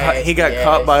He got some he got nasty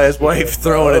caught by his ass wife shit,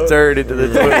 throwing bro. a turd into the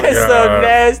toilet. That's some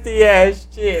nasty ass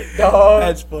shit,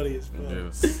 dog. funny as fuck. It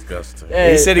was disgusting.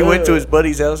 He said he went to his ugh.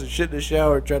 buddy's house and shit in the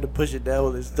shower, tried to push it down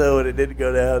with his toe, and it didn't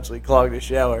go down, so he clogged the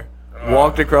shower.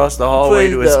 Walked across the hallway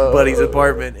Please to his don't. buddy's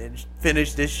apartment and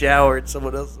finished his shower at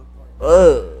someone else's apartment.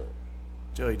 Ugh.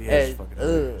 Joey Diaz Hey, is fucking ugh.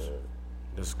 hilarious.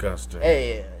 Disgusting.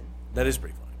 Hey, That is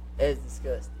pretty funny. that's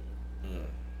disgusting.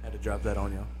 Had to drop that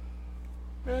on y'all.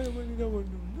 Man, I really don't want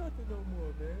to do nothing no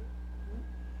more, man.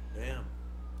 Damn.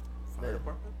 Fire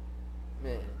department?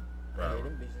 Man, Bro. hey,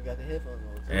 them bitches got the headphones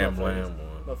on. So Damn, motherfuckers- blam,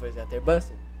 boy. Motherfuckers out there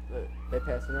busting. Look, they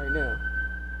passing right now.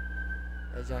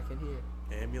 As y'all can hear.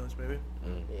 Ambulance, maybe?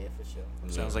 Yeah, for sure.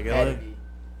 Sounds like Had LA. to be.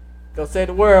 Go save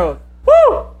the world.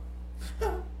 Woo!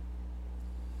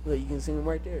 Look, you can see them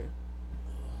right there.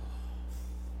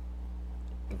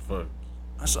 Fuck.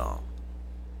 I saw him.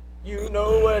 You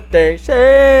know what they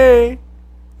say.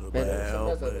 Man, Well,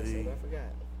 that's what they buddy. said. I forgot.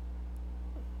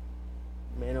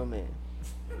 Man, oh man.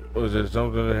 Was it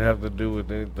something that have to do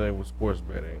with anything with sports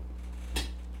betting?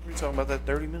 We were talking about that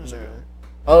 30 minutes ago.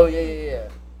 Oh yeah.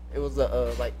 It was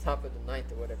like top of the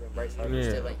ninth or whatever. And Bryce Harper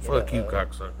still like. Fuck you,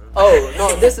 cocksucker. Oh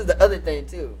no, this is the other thing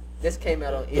too. This came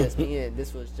out on ESPN.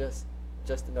 This was just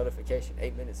a notification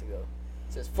 8 minutes ago.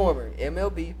 It says former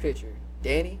MLB pitcher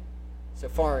Danny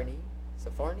Safarni,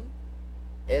 Serafini,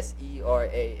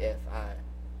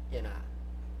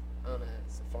 I don't know,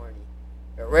 Safarni,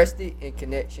 arrested in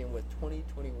connection with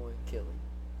 2021 killing.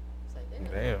 It's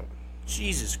like, Damn.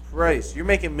 Jesus Christ. You're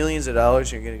making millions of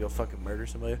dollars and you're going to go fucking murder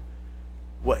somebody?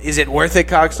 What? Is it worth it,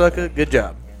 cocksucker? Good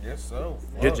job. Guess so.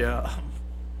 Good job.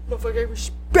 Motherfucker,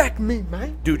 respect me,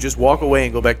 man. Dude, just walk away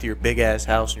and go back to your big ass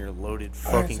house and your loaded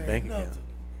fucking bank account.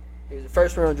 He was a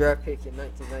first round draft pick in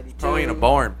 1992. Probably in a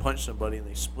bar and punch somebody and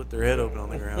they split their head open on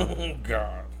the ground. Oh,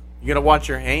 God. You gotta watch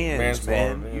your hands,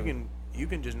 Manslaughter, man. yeah. You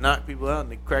can just knock people out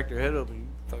and they crack their head open.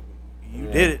 You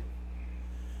did it.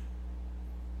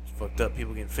 It's fucked up.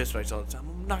 People getting fist fights all the time.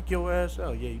 I'm gonna knock your ass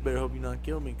out. Yeah, you better hope you not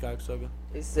kill me, cocksucker.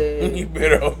 He said You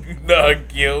better hope you not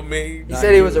kill me. he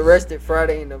said he was arrested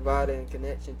Friday in Nevada in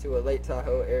connection to a Lake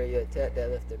Tahoe area attack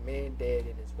that left a man dead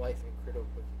and his wife in critical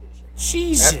condition.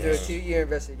 Jesus. After a 2-year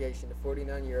investigation, the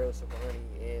 49-year-old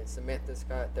Savani and Samantha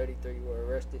Scott, 33, were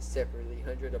arrested separately,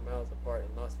 hundreds of miles apart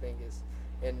in Las Vegas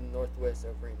and northwest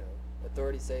of Reno.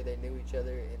 Authorities say they knew each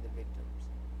other and the victims.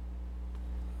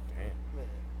 Damn. Man.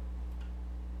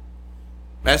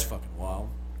 That's fucking wild.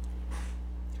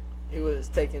 He was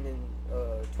taken in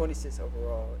 26th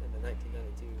overall in the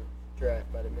 1992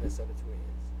 draft by the Minnesota Twins.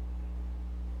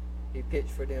 He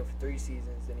pitched for them for 3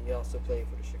 seasons, and he also played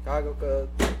for the Chicago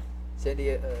Cubs, San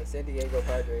Diego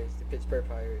Padres, the Pittsburgh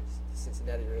Pirates, the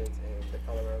Cincinnati Reds, and the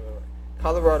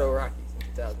Colorado Rockies in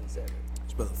 2007.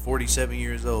 He's about 47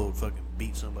 years old. Fucking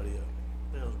beat somebody up.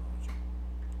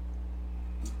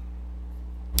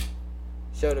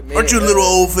 Showed a man, Aren't you a little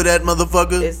old for that,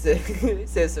 motherfucker? It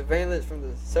says surveillance from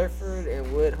the Surford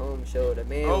and Wood home showed a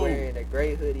man wearing a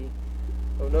gray hoodie.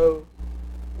 Oh no,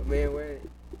 a man wearing.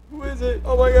 Who is it?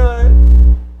 Oh my god.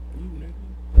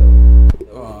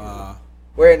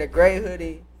 Wearing a gray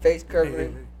hoodie, face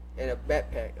covering, and a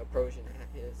backpack approaching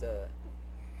his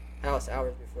house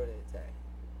hours before the attack.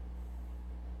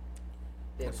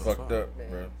 That's fucked up, man,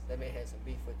 bro. that man had some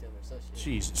beef with them or some shit.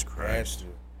 Jesus Christ. Christ.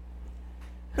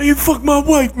 Hey, you fuck my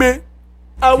wife, man.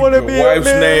 I want to Your be wife's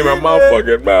a man, name in my man.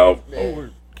 fucking mouth. Man. Oh,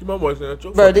 keep my voice out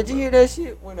your Bro, fucking did you mouth. hear that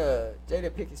shit when Jada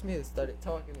Pinkett Smith started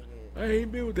talking again? I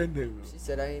ain't been with that nigga. She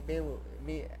said I ain't been with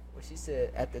me. Well, she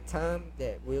said at the time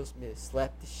that Will Smith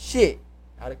slapped the shit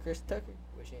out of Chris Tucker.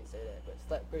 Well, she didn't say that, but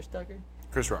slapped Chris Tucker.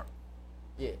 Chris Rock.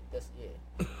 Yeah, that's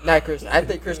Not Chris. I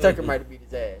think Chris Tucker might have beat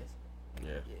his ass.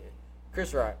 Yeah.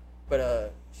 Chris Rock.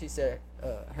 But she said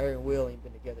her and Will ain't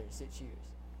been together in 6 years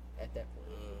at that point.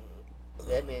 So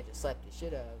that man just slapped the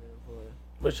shit out of him for.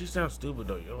 But she sounds stupid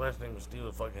though. Your last name is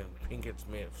still fucking Pinkett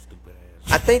Smith, stupid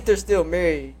ass. I think they're still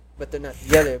married, but they're not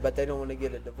together. But they don't want to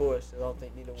get a divorce. So I don't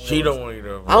think neither one. She don't want to get a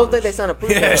divorce. I don't think they signed a prenup.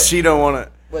 Yeah, she don't want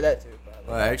to. Well, that too.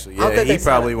 Probably. Well, actually, I don't yeah, think he they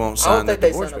probably signed- won't I sign don't the think they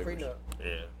divorce signed a papers. prenup. Yeah.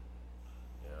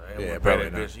 Yeah, I ain't Yeah, yeah probably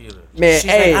that not. bitch either. Man, She's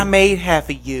hey, like, I made half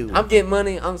of you. I'm getting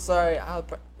money. I'm sorry. I'll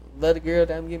love the girl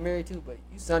that I'm getting married to, but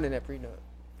you signing that prenup.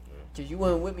 Because you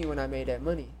weren't with me when I made that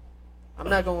money. I'm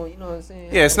not going to, you know what I'm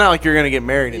saying? Yeah, it's not like you're gonna get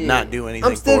married and not do anything.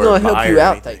 I'm still for going to her, help buy you her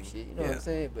out anything. type shit. You know what I'm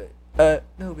saying? But,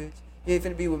 no, bitch. You ain't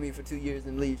finna be with me for 2 years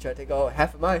and leave. Try to take all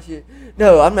half of my shit.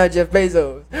 No, I'm not Jeff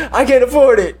Bezos. I can't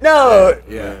afford it. No.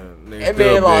 Yeah. That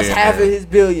man lost half of his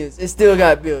billions. It still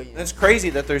got billions. It's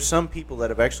crazy that there's some people that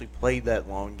have actually played that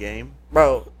long game.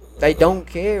 Bro, they don't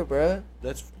care, bro.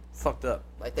 That's fucked up.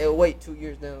 Like, they'll wait 2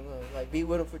 years down the line. Like, be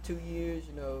with him for 2 years,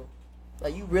 you know.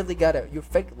 Like, you really gotta, you're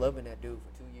fake loving that dude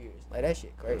for 2 years. Like, that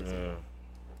shit crazy. Yeah.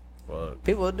 Fuck.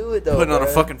 People will do it, though, Putting on a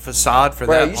bruh. fucking facade for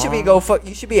Bro, that you should be long.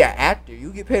 you should be an actor.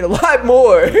 You get paid a lot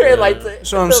more. Like,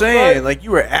 That's what I'm saying. Like,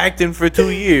 you were acting for 2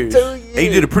 years. 2 And you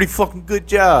years. did a pretty fucking good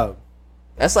job.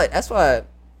 that's why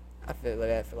I feel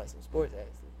like some sports athletes.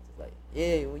 It's like,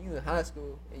 yeah, when you in high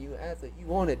school and you an athlete, you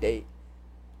want a date,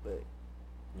 but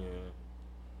Yeah.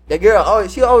 that girl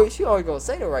she always gonna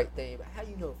say the right thing, but how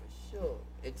you know for sure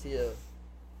until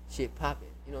shit popping?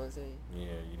 You know what I'm saying? Yeah,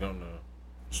 you don't know.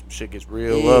 Some shit gets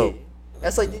real low.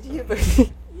 That's like, did you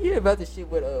hear about the shit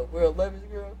with Will Levis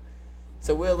girl?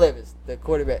 So Will Levis, the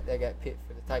quarterback that got picked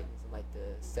for the Titans in like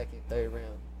the second, third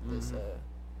round this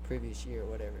previous year or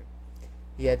whatever,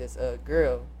 he had this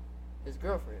girl, his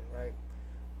girlfriend, right?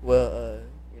 Well,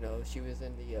 you know, she was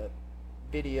in the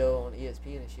video on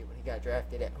ESPN and shit when he got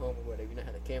drafted at home or whatever. You know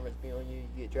how the cameras be on you, you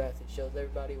get drafted, shows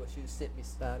everybody what she was sitting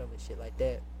beside him and shit like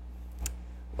that.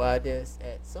 Well, I guess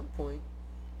at some point,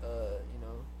 you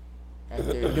know,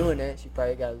 after doing that, she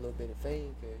probably got a little bit of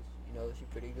fame because, you know, she's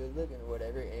pretty good looking or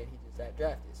whatever, and he just got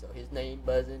drafted. So his name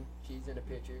buzzing, she's in the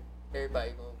picture,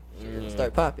 everybody gonna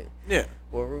start popping. Yeah.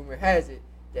 Well, rumor has it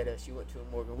that she went to a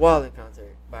Morgan Wallen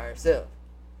concert by herself.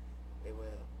 And well,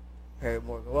 her and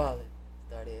Morgan Wallen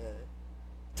started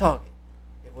talking.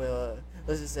 And well,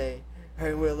 let's just say her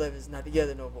and Will Levis not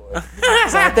together no more. So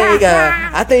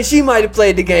I think she might have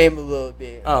played the game a little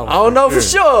bit. Oh, I don't know for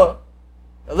sure.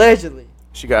 Allegedly.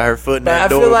 She got her foot in But I that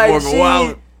door feel with like Morgan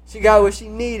Wallen. she got what she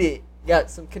needed, got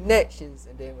some connections,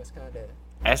 and then was kind of.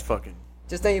 That's fucking.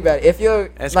 Just think about it. If you're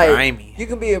That's like, grimy. you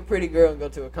can be a pretty girl and go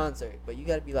to a concert, but you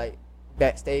got to be like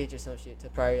backstage or some shit to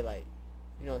probably like,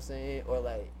 you know what I'm saying, or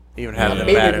like Even having Yeah. a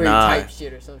meet bad and an greet eye. type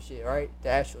shit or some shit, right? To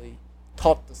actually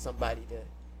talk to somebody to,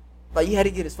 like, you had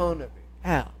to get his phone number.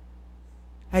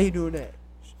 How you doing that,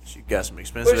 She got some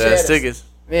expensive Where's she ass at? tickets.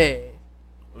 man?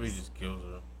 We just killed her.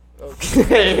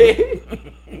 Okay.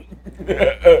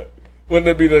 Wouldn't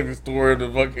that be like the story of the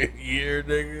fucking year,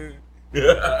 nigga?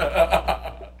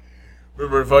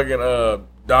 Remember fucking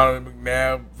Donovan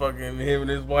McNabb, fucking him and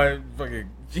his wife, fucking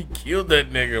she killed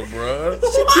that nigga, bro.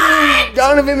 She killed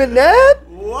Donovan McNabb.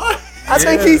 What? I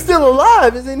think he's still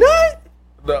alive, is he not?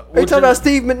 Are you talking about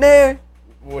Steve McNair?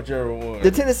 Whichever one. The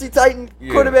Tennessee Titan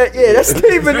Yeah. quarterback? Yeah, that's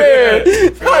Steve McNair.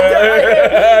 It's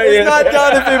not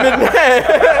Donovan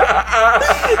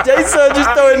McNabb. Jason just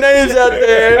throwing names out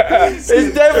there. It's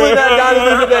definitely not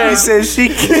Donovan He McNabb. said she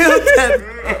killed that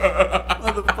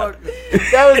motherfucker.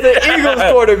 That was the Eagles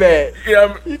quarterback.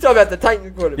 Yeah, You talking about the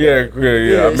Titans quarterback? yeah.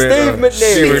 I mean, Steve McNair.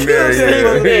 Steve McNair, Steve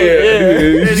yeah.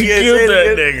 McNair, yeah. She Yeah, killed say that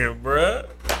it nigga, bro.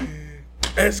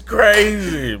 That's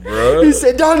crazy, bro. He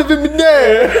said Donovan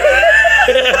McNabb.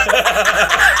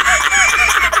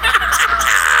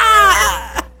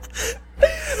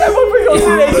 That motherfucker gonna see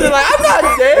that shit like, I'm not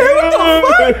there. What the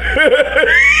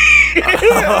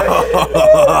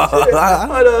fuck?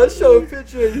 Hold on, show a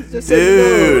picture. He's just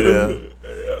saying no. Dude.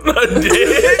 Not dead.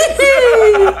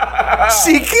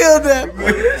 She killed that.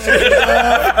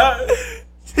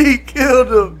 She killed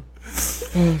him.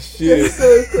 Shit. That's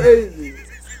so crazy.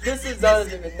 This is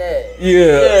Donovan McNabb.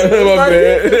 Yeah, my like-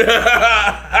 bad.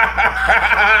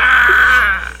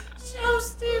 Show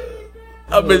Steve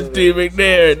I've been Steve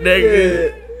McNair,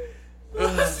 nigga.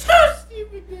 Show Steve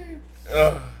McNair.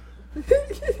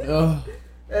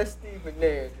 That's Steve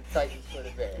McNair, the Titans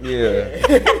quarterback. Yeah.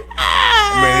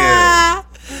 Man.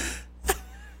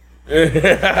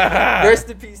 Rest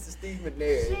in peace to Steve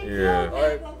McNair. Yeah.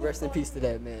 Or rest in peace to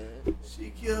that man.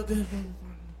 She killed him.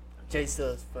 Jay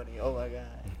Suggs funny. Oh my god.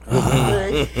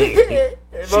 She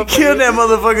killed that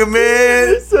motherfucker,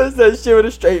 man. Says that shit with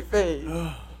a straight face.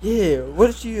 Yeah,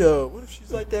 what if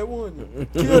she's like that one?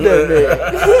 Kill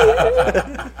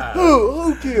that man.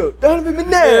 Who killed? Donovan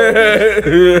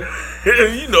McNabb.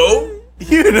 You know.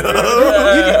 You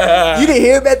didn't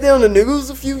hear about that on the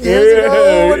news a few years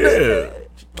ago?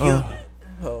 Yeah.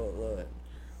 Oh, Lord.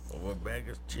 What bag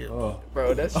is chips?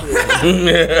 Bro, that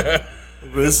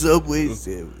shit. Subway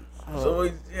sandwich.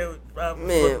 So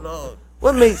Man,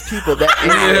 what makes people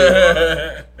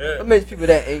that angry? What makes people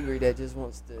that angry that just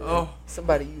wants to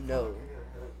somebody you know?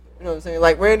 You know what I'm saying?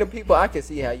 Like random people, I can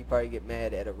see how you probably get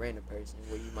mad at a random person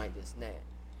where you might just snap.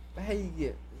 But how you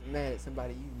get mad at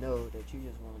somebody you know that you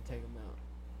just want to take them out?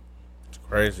 It's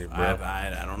crazy, bro.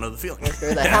 I don't know the feeling.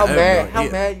 Like how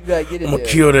mad you gotta get it? I'm gonna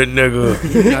kill that nigga.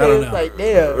 I don't know. Like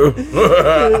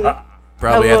damn.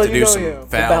 Probably How have long to you do know some him?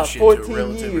 foul About shit to a 14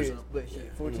 relative or years, something. but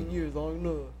shit, 14 years long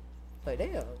enough. Like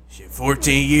damn. Shit,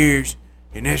 14 years,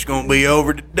 and that's gonna be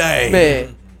over today.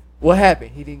 Man, what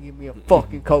happened? He didn't give me a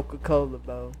fucking Coca-Cola,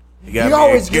 bro. He He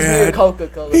always gives me a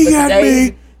Coca-Cola. He But got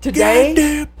me today,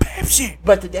 goddamn Pepsi.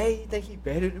 but today, you think he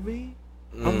better than me?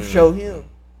 I'm gonna show him.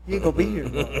 He ain't gonna be here.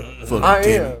 Fucking I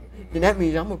Timmy. am. Then that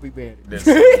means I'm gonna be better. That's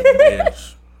a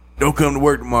bitch. Don't come to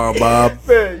work tomorrow, Bob.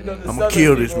 Man, you know, the I'm gonna Southern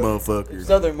kill this people- motherfucker. the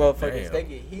Southern motherfuckers, Damn. they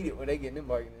get heated when they get in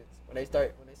them arguments. When they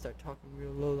start talking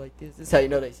real low like this is how you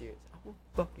know they serious. I will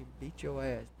fucking beat your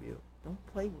ass, Bill.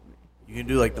 Don't play with me. You can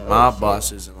do like the Oh, mob shit.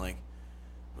 bosses and like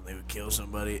when they would kill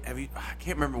somebody. I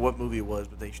can't remember what movie it was,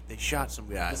 but they shot some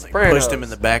guy and like pushed him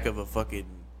in the back of a fucking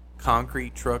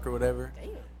concrete truck or whatever, Damn.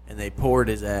 and they poured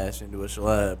his ass into a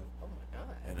slab. Oh my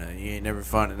god. And you ain't never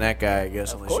finding that guy, I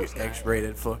guess, Of unless you course not. X-ray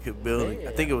that fucking building. Yeah.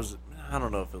 I think it was. I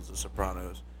don't know if it was The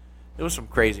Sopranos. It was some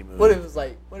crazy movie. What if it was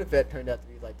like? What if that turned out to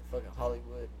be like the fucking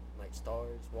Hollywood like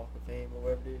stars Walk of Fame or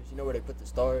whatever it is? You know where they put the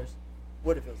stars?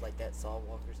 What if it was like that Saw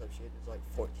Walk or some shit? There's like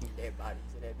 14 dead bodies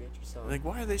in that bitch or something. Like,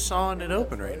 why are they sawing it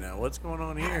open right now? What's going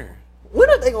on here? When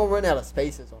are they gonna run out of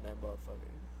spaces on that motherfucker?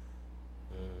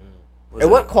 Was And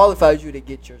it- what qualifies you to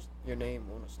get your name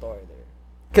on a star there?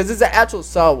 Because it's an actual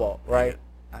sidewalk, right?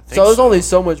 I think So there's only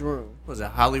so much room. Was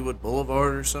it Hollywood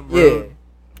Boulevard or some Yeah. road?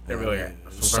 They really Yeah,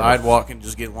 got the sidewalk can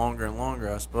just get longer and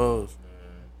longer, I suppose.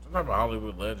 Some type of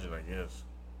Hollywood legend, I guess.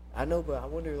 I know, but I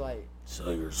wonder like.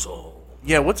 Sell your soul.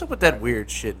 Yeah, what's up with that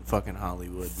weird shit in fucking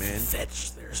Hollywood, man?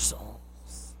 Fetch their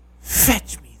souls.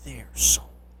 Fetch me their soul.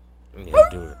 Yeah,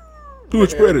 do it. Do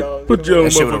it, spread it. Put your own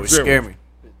That shit would always motherfucking scare me.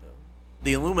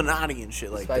 The Illuminati and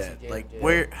shit like Spicy that. Jam Like, Jam.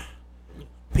 where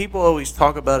people always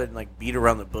talk about it and, like, beat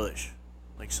around the bush.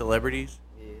 Like, celebrities.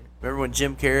 Yeah. Remember when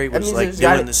Jim Carrey That was, means like, there's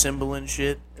gotta- doing the symbol and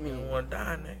shit? I You mean, don't want to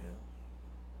die, nigga.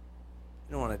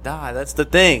 You don't want to die. That's the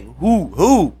thing.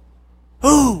 Who?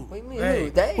 what do you mean? Hey,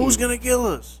 Who? They? Who's going to kill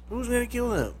us? Who's going to kill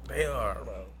them? They are,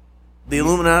 bro. The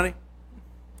Illuminati?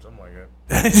 Something like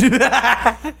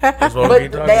that. That's what we But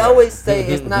keep talking they about. always say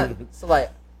it's not. So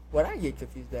like, what I get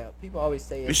confused about, people always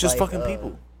say It's just like, fucking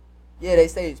people. Yeah, they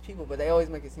say it's people, but they always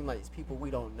make it seem like it's people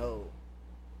we don't know.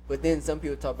 But then some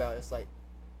people talk about it's like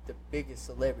the biggest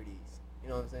celebrities. You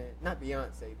know what I'm saying? Not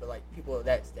Beyonce, but like people of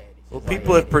that status. Well, It's like,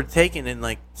 people have partaken in,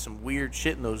 like, some weird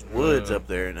shit in those woods up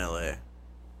there in L.A.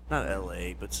 Not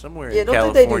L.A., but somewhere in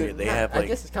don't think California. do. They have, I like...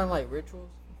 guess it's kind of like rituals.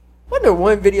 Wasn't there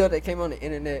one video that came on the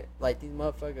internet, like these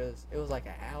motherfuckers, it was like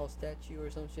an owl statue or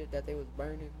some shit that they was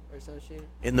burning or some shit?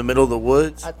 in the middle of the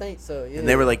woods? I think so, yeah. And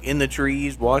they were, like, in the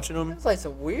trees watching It them? was like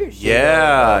some weird shit.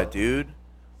 Yeah, bro. dude.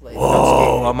 Like,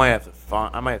 Whoa, I I'm might have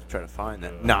to try to find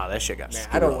that. Nah, that shit got scared. Man,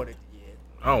 screwed I don't up. want to,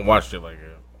 I don't watch shit like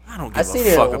that. I don't I give seen a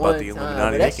it fuck at about one the time, Illuminati.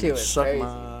 but They that shit can was suck crazy.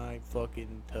 my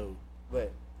fucking toe.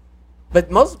 But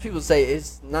most people say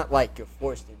it's not like you're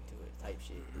forced into it type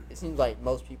shit. It seems like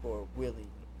most people are willing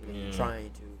and trying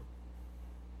to.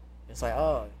 It's like,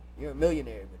 oh, you're a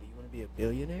millionaire, but do you want to be a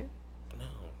billionaire? No.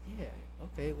 Yeah.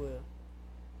 Okay, well,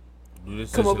 Do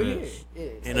this, come this, over and here. this. Yeah.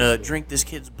 And stay shit. drink this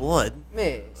kid's blood.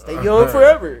 Man, stay young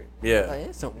forever. Yeah. Like,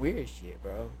 that's some weird shit,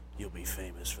 bro. You'll be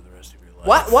famous for the rest of your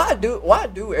life. Why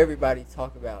do everybody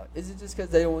talk about? Is it just because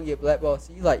they don't want to get blackballed?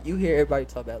 So you hear everybody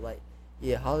talk about like,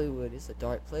 yeah, Hollywood, it's a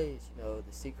dark place. You know,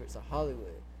 the secrets of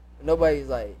Hollywood. But nobody's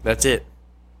like. That's it.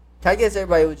 I guess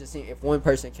everybody would just think if one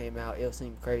person came out, it'll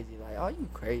seem crazy. Like, oh, you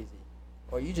crazy,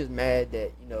 or you just mad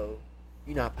that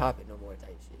you're not popping no more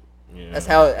type shit. Yeah. That's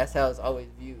how it's always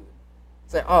viewed.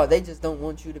 It's like, oh, they just don't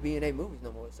want you to be in their movies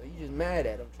no more, so you just mad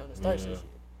at them trying to start some Yeah. shit.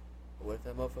 But what if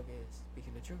that motherfucker is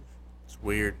speaking the truth? It's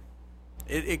weird.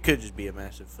 It could just be a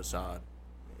massive facade.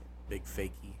 Big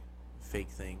fake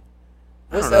thing.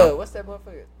 I don't know. What's that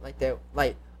motherfucker like that?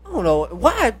 Like, I don't know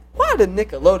why the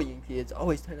Nickelodeon kids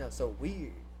always turn out so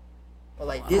weird, or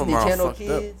like Well, Disney them are all Channel fucked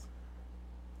up. kids.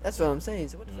 That's what I'm saying.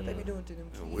 So what the fuck they be doing to them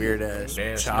A kids? weird ass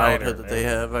Dan childhood Snyder, that they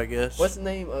man. have, I guess. What's the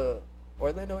name?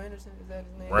 Orlando Anderson, is that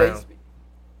his name? Brown.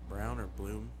 Brown or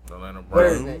Bloom? Orlando Where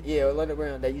is Brown. that? Yeah, Orlando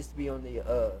Brown. That used to be on the.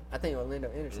 I think Orlando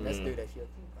Anderson. That's the dude that shot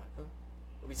Tupac, huh?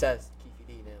 Well, besides Keefe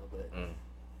D now, but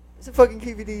it's a fucking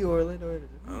Keefe D or Orlando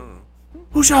Anderson.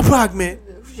 Who shot Pac, man?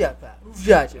 Who shot Pac? Who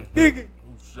shot you? Who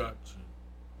shot you?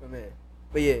 But man,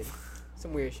 but yeah,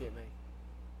 some weird shit, man.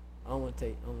 I don't want to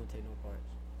take no parts.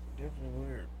 Definitely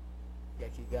weird. You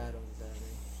gotta keep God on the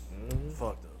side, man.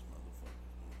 Fuck those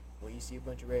motherfuckers. When you see a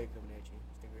bunch of red coming at you,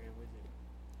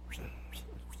 Instagram with it.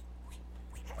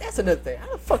 That's another thing.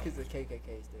 How the fuck is the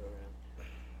KKK still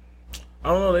around? I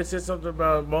don't know. They said something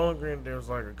about Bowling Green. There was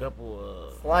like a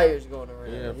couple flyers going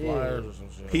around. yeah, flyers or some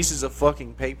shit. Pieces of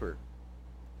fucking paper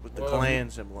with the Klan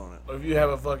symbol on it. If you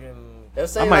have a fucking, They were I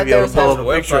saying might like be they able was to pull up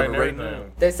having, a picture of it and right now.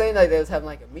 everything. they saying like they was having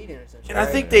like a meeting or something. And I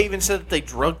think they even said that they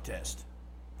drug test.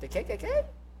 The KKK?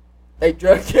 They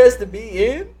drug test to be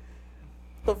in?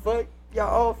 The fuck? Y'all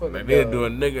all fucking They did do a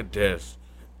nigga test.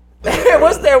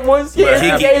 What's that one skit he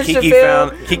gave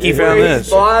Chappelle? Kiki where found he's this.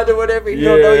 blind or whatever. He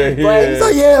don't know he's black. He's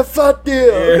like, yeah, fuck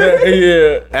them.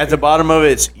 Yeah. At the bottom of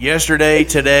it's yesterday,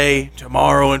 today,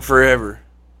 tomorrow, and forever.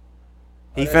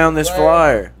 He that's found the this flyer?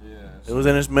 flyer. Yeah. It was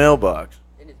in his mailbox.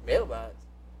 In his mailbox.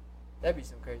 That'd be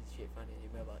some crazy shit finding in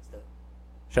your mailbox stuff.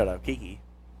 Shout out Kiki.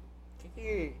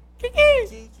 Kiki. Kiki.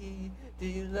 Kiki, do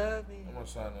you love me? I'm gonna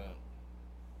sign up.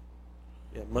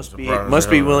 Yeah, Surprise must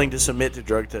be hell. willing to submit to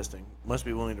drug testing. Must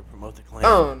be willing to promote the Klan. I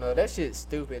don't know. That shit's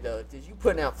stupid, though. Did you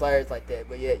putting out flyers like that,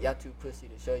 but yet y'all too pussy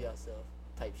to show yourself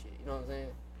type shit. You know what I'm saying?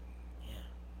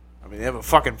 I mean, they have a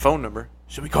fucking phone number.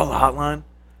 Should we call the hotline?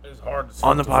 It's hard to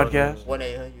On the fuck podcast?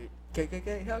 1-800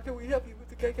 KKK. How can we help you with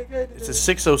the KKK? It's a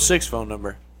 606 phone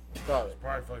number. Call it.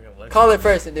 Probably fucking Lexington. Call it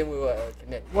first, and then we'll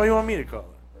connect. Why do you want me to call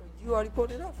it? You already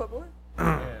pulled it up, fuck boy.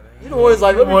 Yeah, You the one's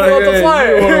like, let me pull up the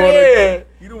flyer. Yeah.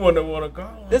 You the one that want to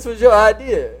call. This was your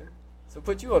idea. So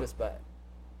put you on the spot.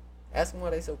 Ask them why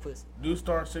they so pussy. Do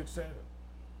star 6-7.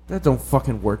 That don't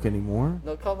fucking work anymore.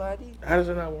 No caller ID? How does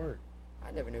it not work?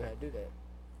 I never knew how to do that.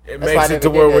 It That's why I makes it never to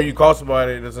did where that. when you call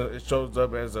somebody, it shows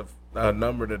up as a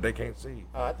number that they can't see.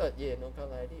 Oh, I thought, yeah, no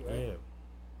caller ID, right? Yeah.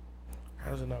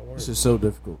 How does it not work? This is so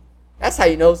difficult. That's how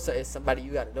you know it's somebody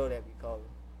you got to know that be calling.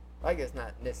 I guess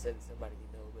not necessarily somebody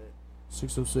you know, but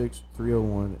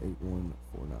 606-301-8149.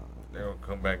 They're gonna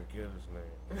come back and kill this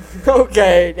nigga.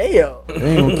 okay, damn.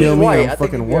 They ain't gonna kill me. White. I'm I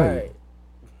think fucking he'd be white.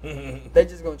 alright. They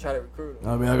just gonna try to recruit him.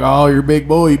 I'll be like, oh, you're big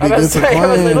boy. You be I'm about to good for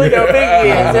say, look how big he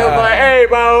is. Klan. They'll be like, hey,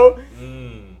 bro,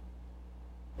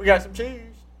 we got some cheese.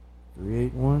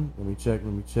 381. Let me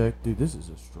check. Dude, this is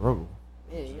a struggle.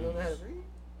 Yeah, you don't know how to read?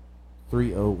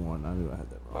 301. I knew I had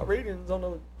that My wrong. reading's on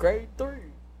a grade 3.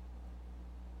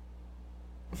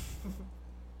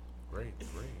 Great,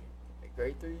 A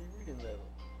grade 3 reading level.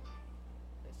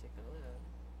 That shit kind of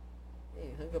loud. Yeah,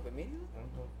 you hung up immediately?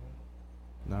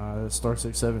 Nah, that star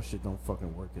 67 shit don't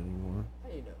fucking work anymore. How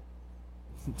you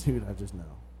know? Dude, I just know.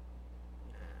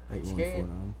 Are you scared?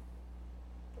 8149.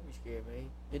 Don't be scared, man.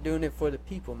 You're doing it for the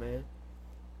people, man.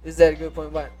 Is that a good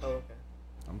point? Why? Oh, okay.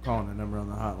 I'm calling the number on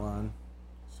the hotline.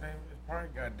 Same. It probably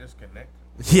got disconnected.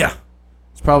 Yeah.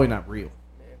 It's probably not real.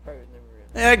 Man, probably was never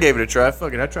real. Yeah, I gave it a try.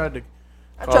 Fuck it. I tried to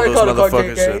I call tried to those call the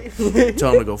motherfuckers KKK.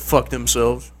 tell them to go fuck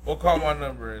themselves. We'll call my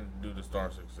number and do the star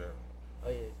 6-7. Oh,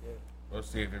 yeah, yeah. Let's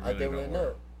see if it I really think don't we'll know.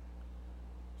 work.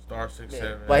 Star 6-7.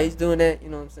 Yeah. While he's doing that, you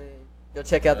know what I'm saying? Go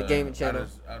check out the gaming channel.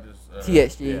 I just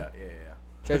TSG. Yeah.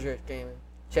 Treasure Gaming.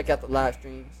 Check out the live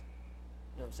streams.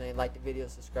 You know what I'm saying? Like the video,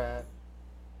 subscribe.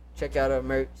 Check out our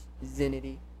merch,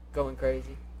 Zenity, going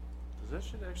crazy. Does that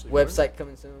shit actually Website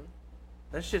coming soon.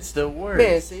 That shit still works.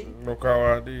 Man, see? no call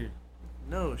ID.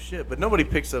 No shit. But nobody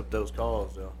picks up those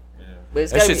calls, though. Yeah. But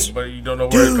it's That gotta shit's- be. But you don't know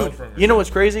where it Dude, comes from. you know what's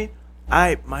crazy?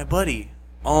 My buddy,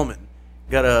 Almond,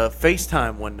 got a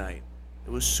FaceTime one night. It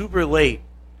was super late,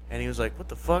 and he was like, what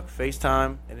the fuck,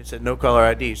 FaceTime? And it said no caller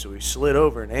ID, so we slid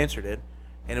over and answered it,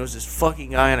 and it was this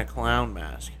fucking guy in a clown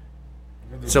mask.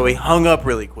 So he hung up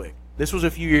really quick. This was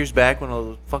a few years back when all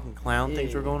those fucking clown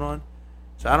things Yeah. were going on.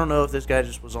 So I don't know if this guy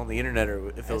just was on the internet or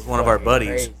if it was That's one of our fucking buddies.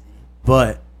 crazy.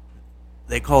 But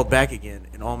they called back again,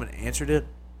 and Almond answered it,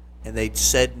 and they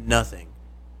said nothing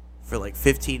for like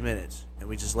 15 minutes. And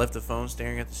we just left the phone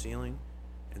staring at the ceiling.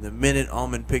 And the minute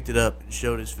Almond picked it up and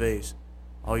showed his face,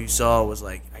 all you saw was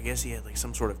like, I guess he had like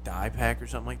some sort of dye pack or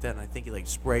something like that. And I think he like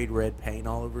sprayed red paint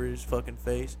all over his fucking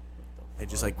face and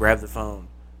just like grabbed the phone.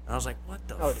 And I was like, what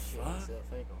the I would've shit fuck? myself,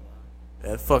 I ain't gonna lie.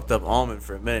 That fucked up Almond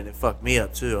for a minute. It fucked me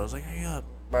up too. I was like, hey up.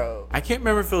 Bro, I can't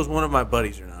remember if it was one of my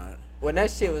buddies or not. when that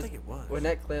shit was, think it was. when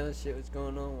that clown shit was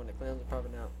going on, when the clowns were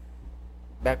popping out,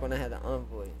 back when I had the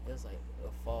Envoy, it was like a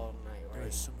fall night, There right?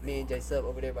 was somebody Me and J Sub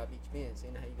over there by Beach Bend. So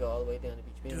you know how you go all the way down to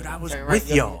Beach Bend. Dude, and I was turn with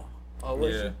you go y'all. Oh,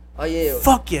 was Yeah. she? Oh yeah.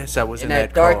 Fuck yes, I was in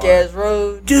that car. dark ass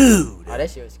road. Dude. Oh, that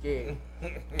shit was scary.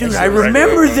 Dude, That I shit was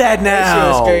remember scary. that That shit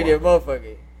was now. scary, that motherfucker.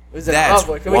 It was in That's the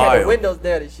envelope, 'cause we had the wild. windows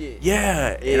down and shit. Yeah,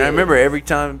 and Yeah. I remember every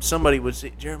time somebody would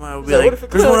see Jeremiah would be He's like, like, "What if a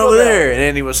 "There's clown one over come there," out? and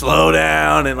then he would slow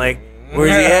down and like, "Where's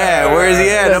he at? Where's he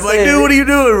at?" And I'm like, That's it. "Dude, what are you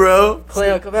doing, bro?"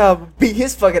 Clown come out and beat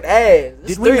his fucking ass. There's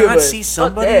Did we 3 of not us. see Fuck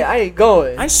somebody? that. I ain't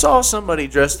going. I saw somebody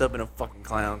dressed up in a fucking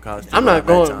clown costume. I'm not around that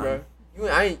going, time. bro.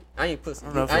 I ain't pussy. I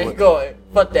don't know if I it ain't was- going.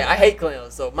 Fuck that. I hate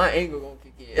clowns, so my anger gonna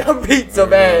kick in. I'm beating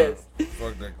some ass.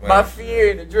 Fuck that clown My shit.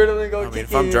 fear and adrenaline gonna I mean, kick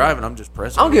if I'm in. driving, I'm just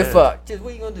pressing. I don't give a ahead. fuck. Just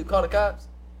what you gonna do? Call the cops?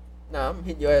 Nah, I'm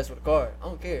hitting your ass with a car. I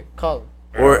don't care. Call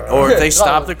them. Or if they Call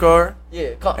stop him. the car Yeah,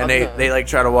 call. and they like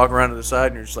try to walk around to the side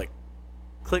and you're just like,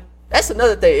 click. That's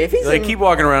another thing. If he's They in, keep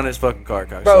walking around this fucking car,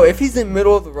 cock. bro, if he's in the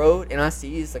middle of the road and I see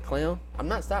he's a clown, I'm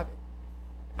not stopping.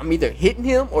 I'm either hitting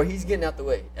him or he's getting out the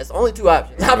way. That's the only 2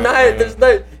 options. I'm not. There's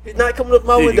no. He's not coming up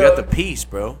my Dude, window. you got the piece,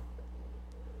 bro.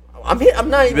 I'm not You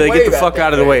even be like, worried get the about fuck that,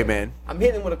 out of the bro. way, man. I'm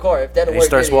hitting him with a car. If that'll And he work,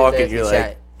 starts then his walking. ass You're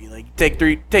get like,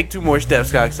 shot. take 2 more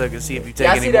steps, cocksucker, and see if you take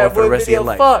Y'all any see more that for the one rest of your video?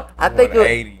 life. Fuck. I think it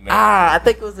 180 was, now. I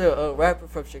think it was a rapper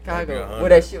from Chicago Maybe 100. where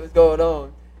that shit was going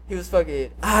on. He was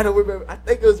fucking. I don't remember. I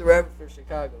think it was a rapper from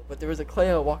Chicago, but there was a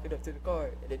clown walking up to the car,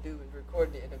 and the dude was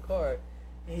recording it in the car.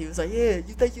 And he was like, "Yeah, you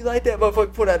think you like that?"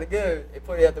 Motherfucker pulled out a gun and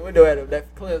pointed out the window at him.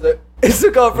 That clown's like, "It's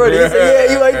the car front." He said,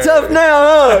 "Yeah, you ain't tough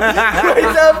now, huh? You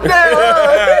ain't tough now,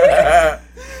 huh?"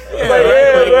 Yeah, Like, right?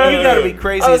 yeah, Like, bro. you gotta be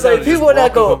crazy. I was as hell like, to just people walk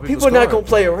not up on gonna people's people not cars. gonna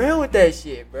play around with that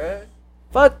shit, bruh.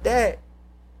 Fuck that.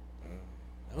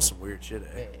 That was some weird shit,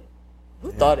 eh? Man,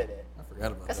 who thought of that? I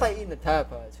forgot about That's that. like eating the Tide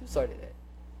Pods. Who started that?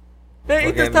 They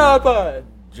eat the Fucking Tide Pod.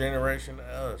 Generation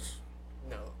us.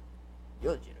 No,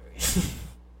 your generation.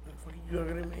 What you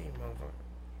younger than me,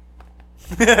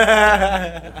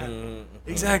 motherfucker?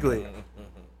 Exactly.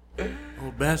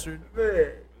 Old bastard. Man,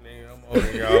 Nigga, I'm older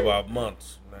than y'all about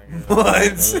months. Nigga.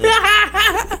 What?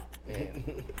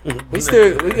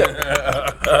 man.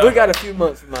 we got a few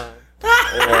months for mine.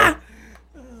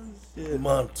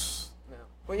 Months. No.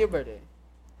 When your birthday?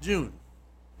 June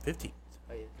 15th.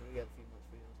 Oh yeah, so we got a few months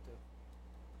for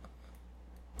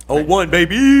yours too. 01,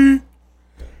 baby.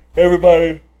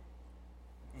 Everybody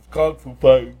was kung fu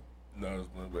fighting. No, it's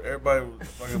not, but everybody was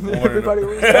fucking born Everybody in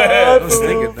was the, kung was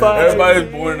thinking fu that. fighting. everybody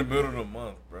was born in the middle of the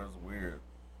month, bro. It's weird.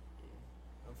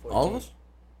 I'm 14. All of us?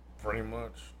 Pretty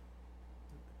much.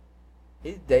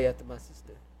 It's the day after my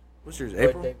sister. What's yours, Or the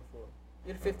April? day before.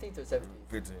 You're the 15th or 17th?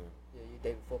 15. Yeah, you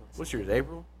day before my sister. What's yours,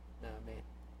 April? Nah, man.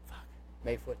 Fuck.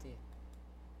 May 14th.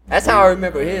 That's how I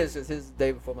remember his, because his is the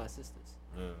day before my sister's.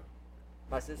 Yeah.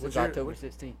 My sister's What's your- October what-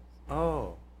 16th.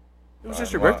 Oh. It was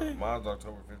just your Mine- birthday? Mine's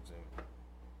October 15th.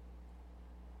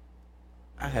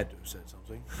 I had to have said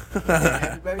something.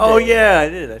 Happy birthday. Oh, yeah, I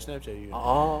did. I Snapchat you.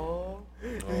 Oh. no.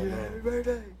 Happy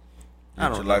birthday. I Get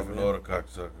don't your know, life in man. order,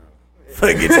 cocksucker.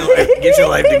 Get your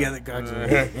life together,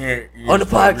 cocksucker. On the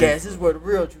podcast, this is where the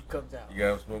real truth comes out. You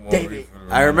gotta smoke more David. weed for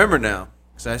the I remember now.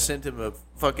 Because I sent him a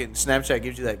fucking Snapchat,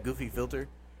 gives you that goofy filter.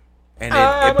 And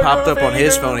I'm it a popped up on goofy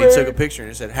his phone. He goober. took a picture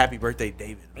and it said, "Happy birthday,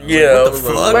 David." I was Yeah, like, I what was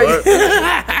the like,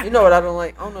 fuck? what? You know what I don't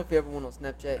like? I don't know if you ever went on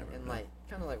Snapchat and like,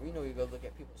 kind of like, you go look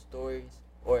at people's stories,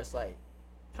 or it's like,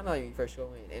 kind of like when you first go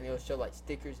in, and it'll show like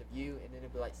stickers of you, and then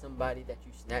it'll be like somebody that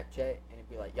you Snapchat, and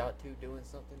it'll be like y'all two doing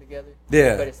something together.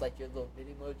 Yeah. But it's like your little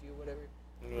video emoji or whatever.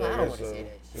 I don't want to see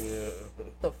that shit. Yeah.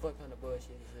 What the fuck kind of bullshit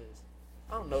is this?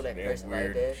 I don't know that Damn person like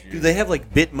weird that. shit. Do they have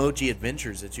like Bitmoji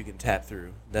adventures that you can tap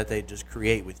through that they just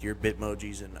create with your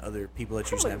Bitmojis and other people that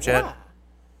you I'm like, Snapchat? why?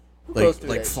 Who goes Like through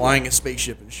like that flying a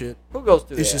spaceship and shit. shit? Who goes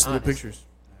through It's that? just little honestly? pictures.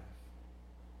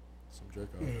 Some jerk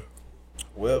off.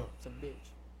 Well, Some bitch.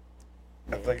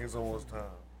 I think it's almost time.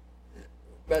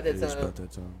 About that It is time, about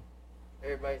that time.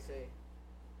 everybody say,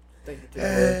 thank you to the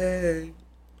world. Hey.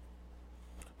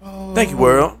 Oh. Thank you,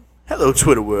 world. Hello,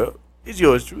 Twitter world. It's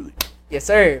yours truly. Yes,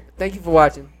 sir. Thank you for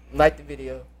watching. Like the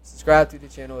video. Subscribe to the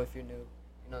channel if you're new.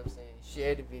 You know what I'm saying?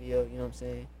 Share the video. You know what I'm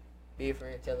saying? Be a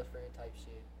friend, tell a friend type shit.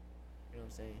 You know what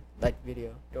I'm saying? Like the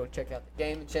video. Go check out the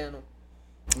gaming channel.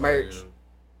 Merch. Yeah.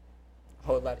 A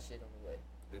whole lot of shit on the way.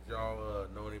 If y'all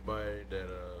know anybody that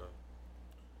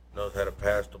knows how to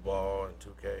pass the ball in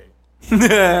 2K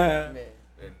Man.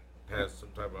 and has some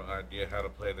type of idea how to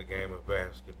play the game of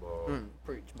basketball,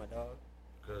 Preach, my dog.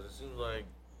 because it seems like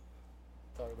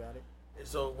Talk about it. and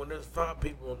so when there's 5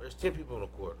 people, there's 10 people on the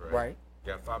court, right? Right.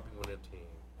 You got 5 people on their team.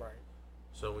 Right.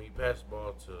 So when you pass the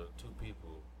ball to 2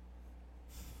 people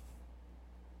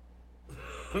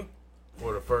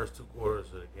for the first 2 quarters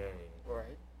of the game,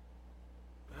 Right.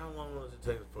 how long does it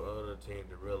take for the other team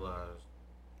to realize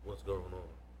what's going on?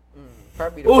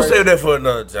 Probably the We'll first. save that for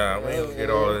another time. We ain't get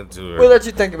all into it. We'll let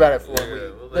you think about it for a Yeah,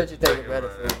 week. we'll Let you think about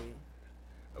it for a man.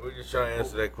 week. We're just trying to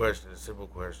answer that question. Simple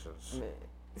questions.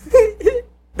 Man.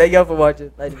 Thank y'all for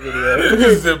watching. Like the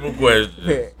video. Simple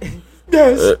questions.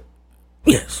 Yes.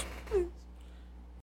 Yes.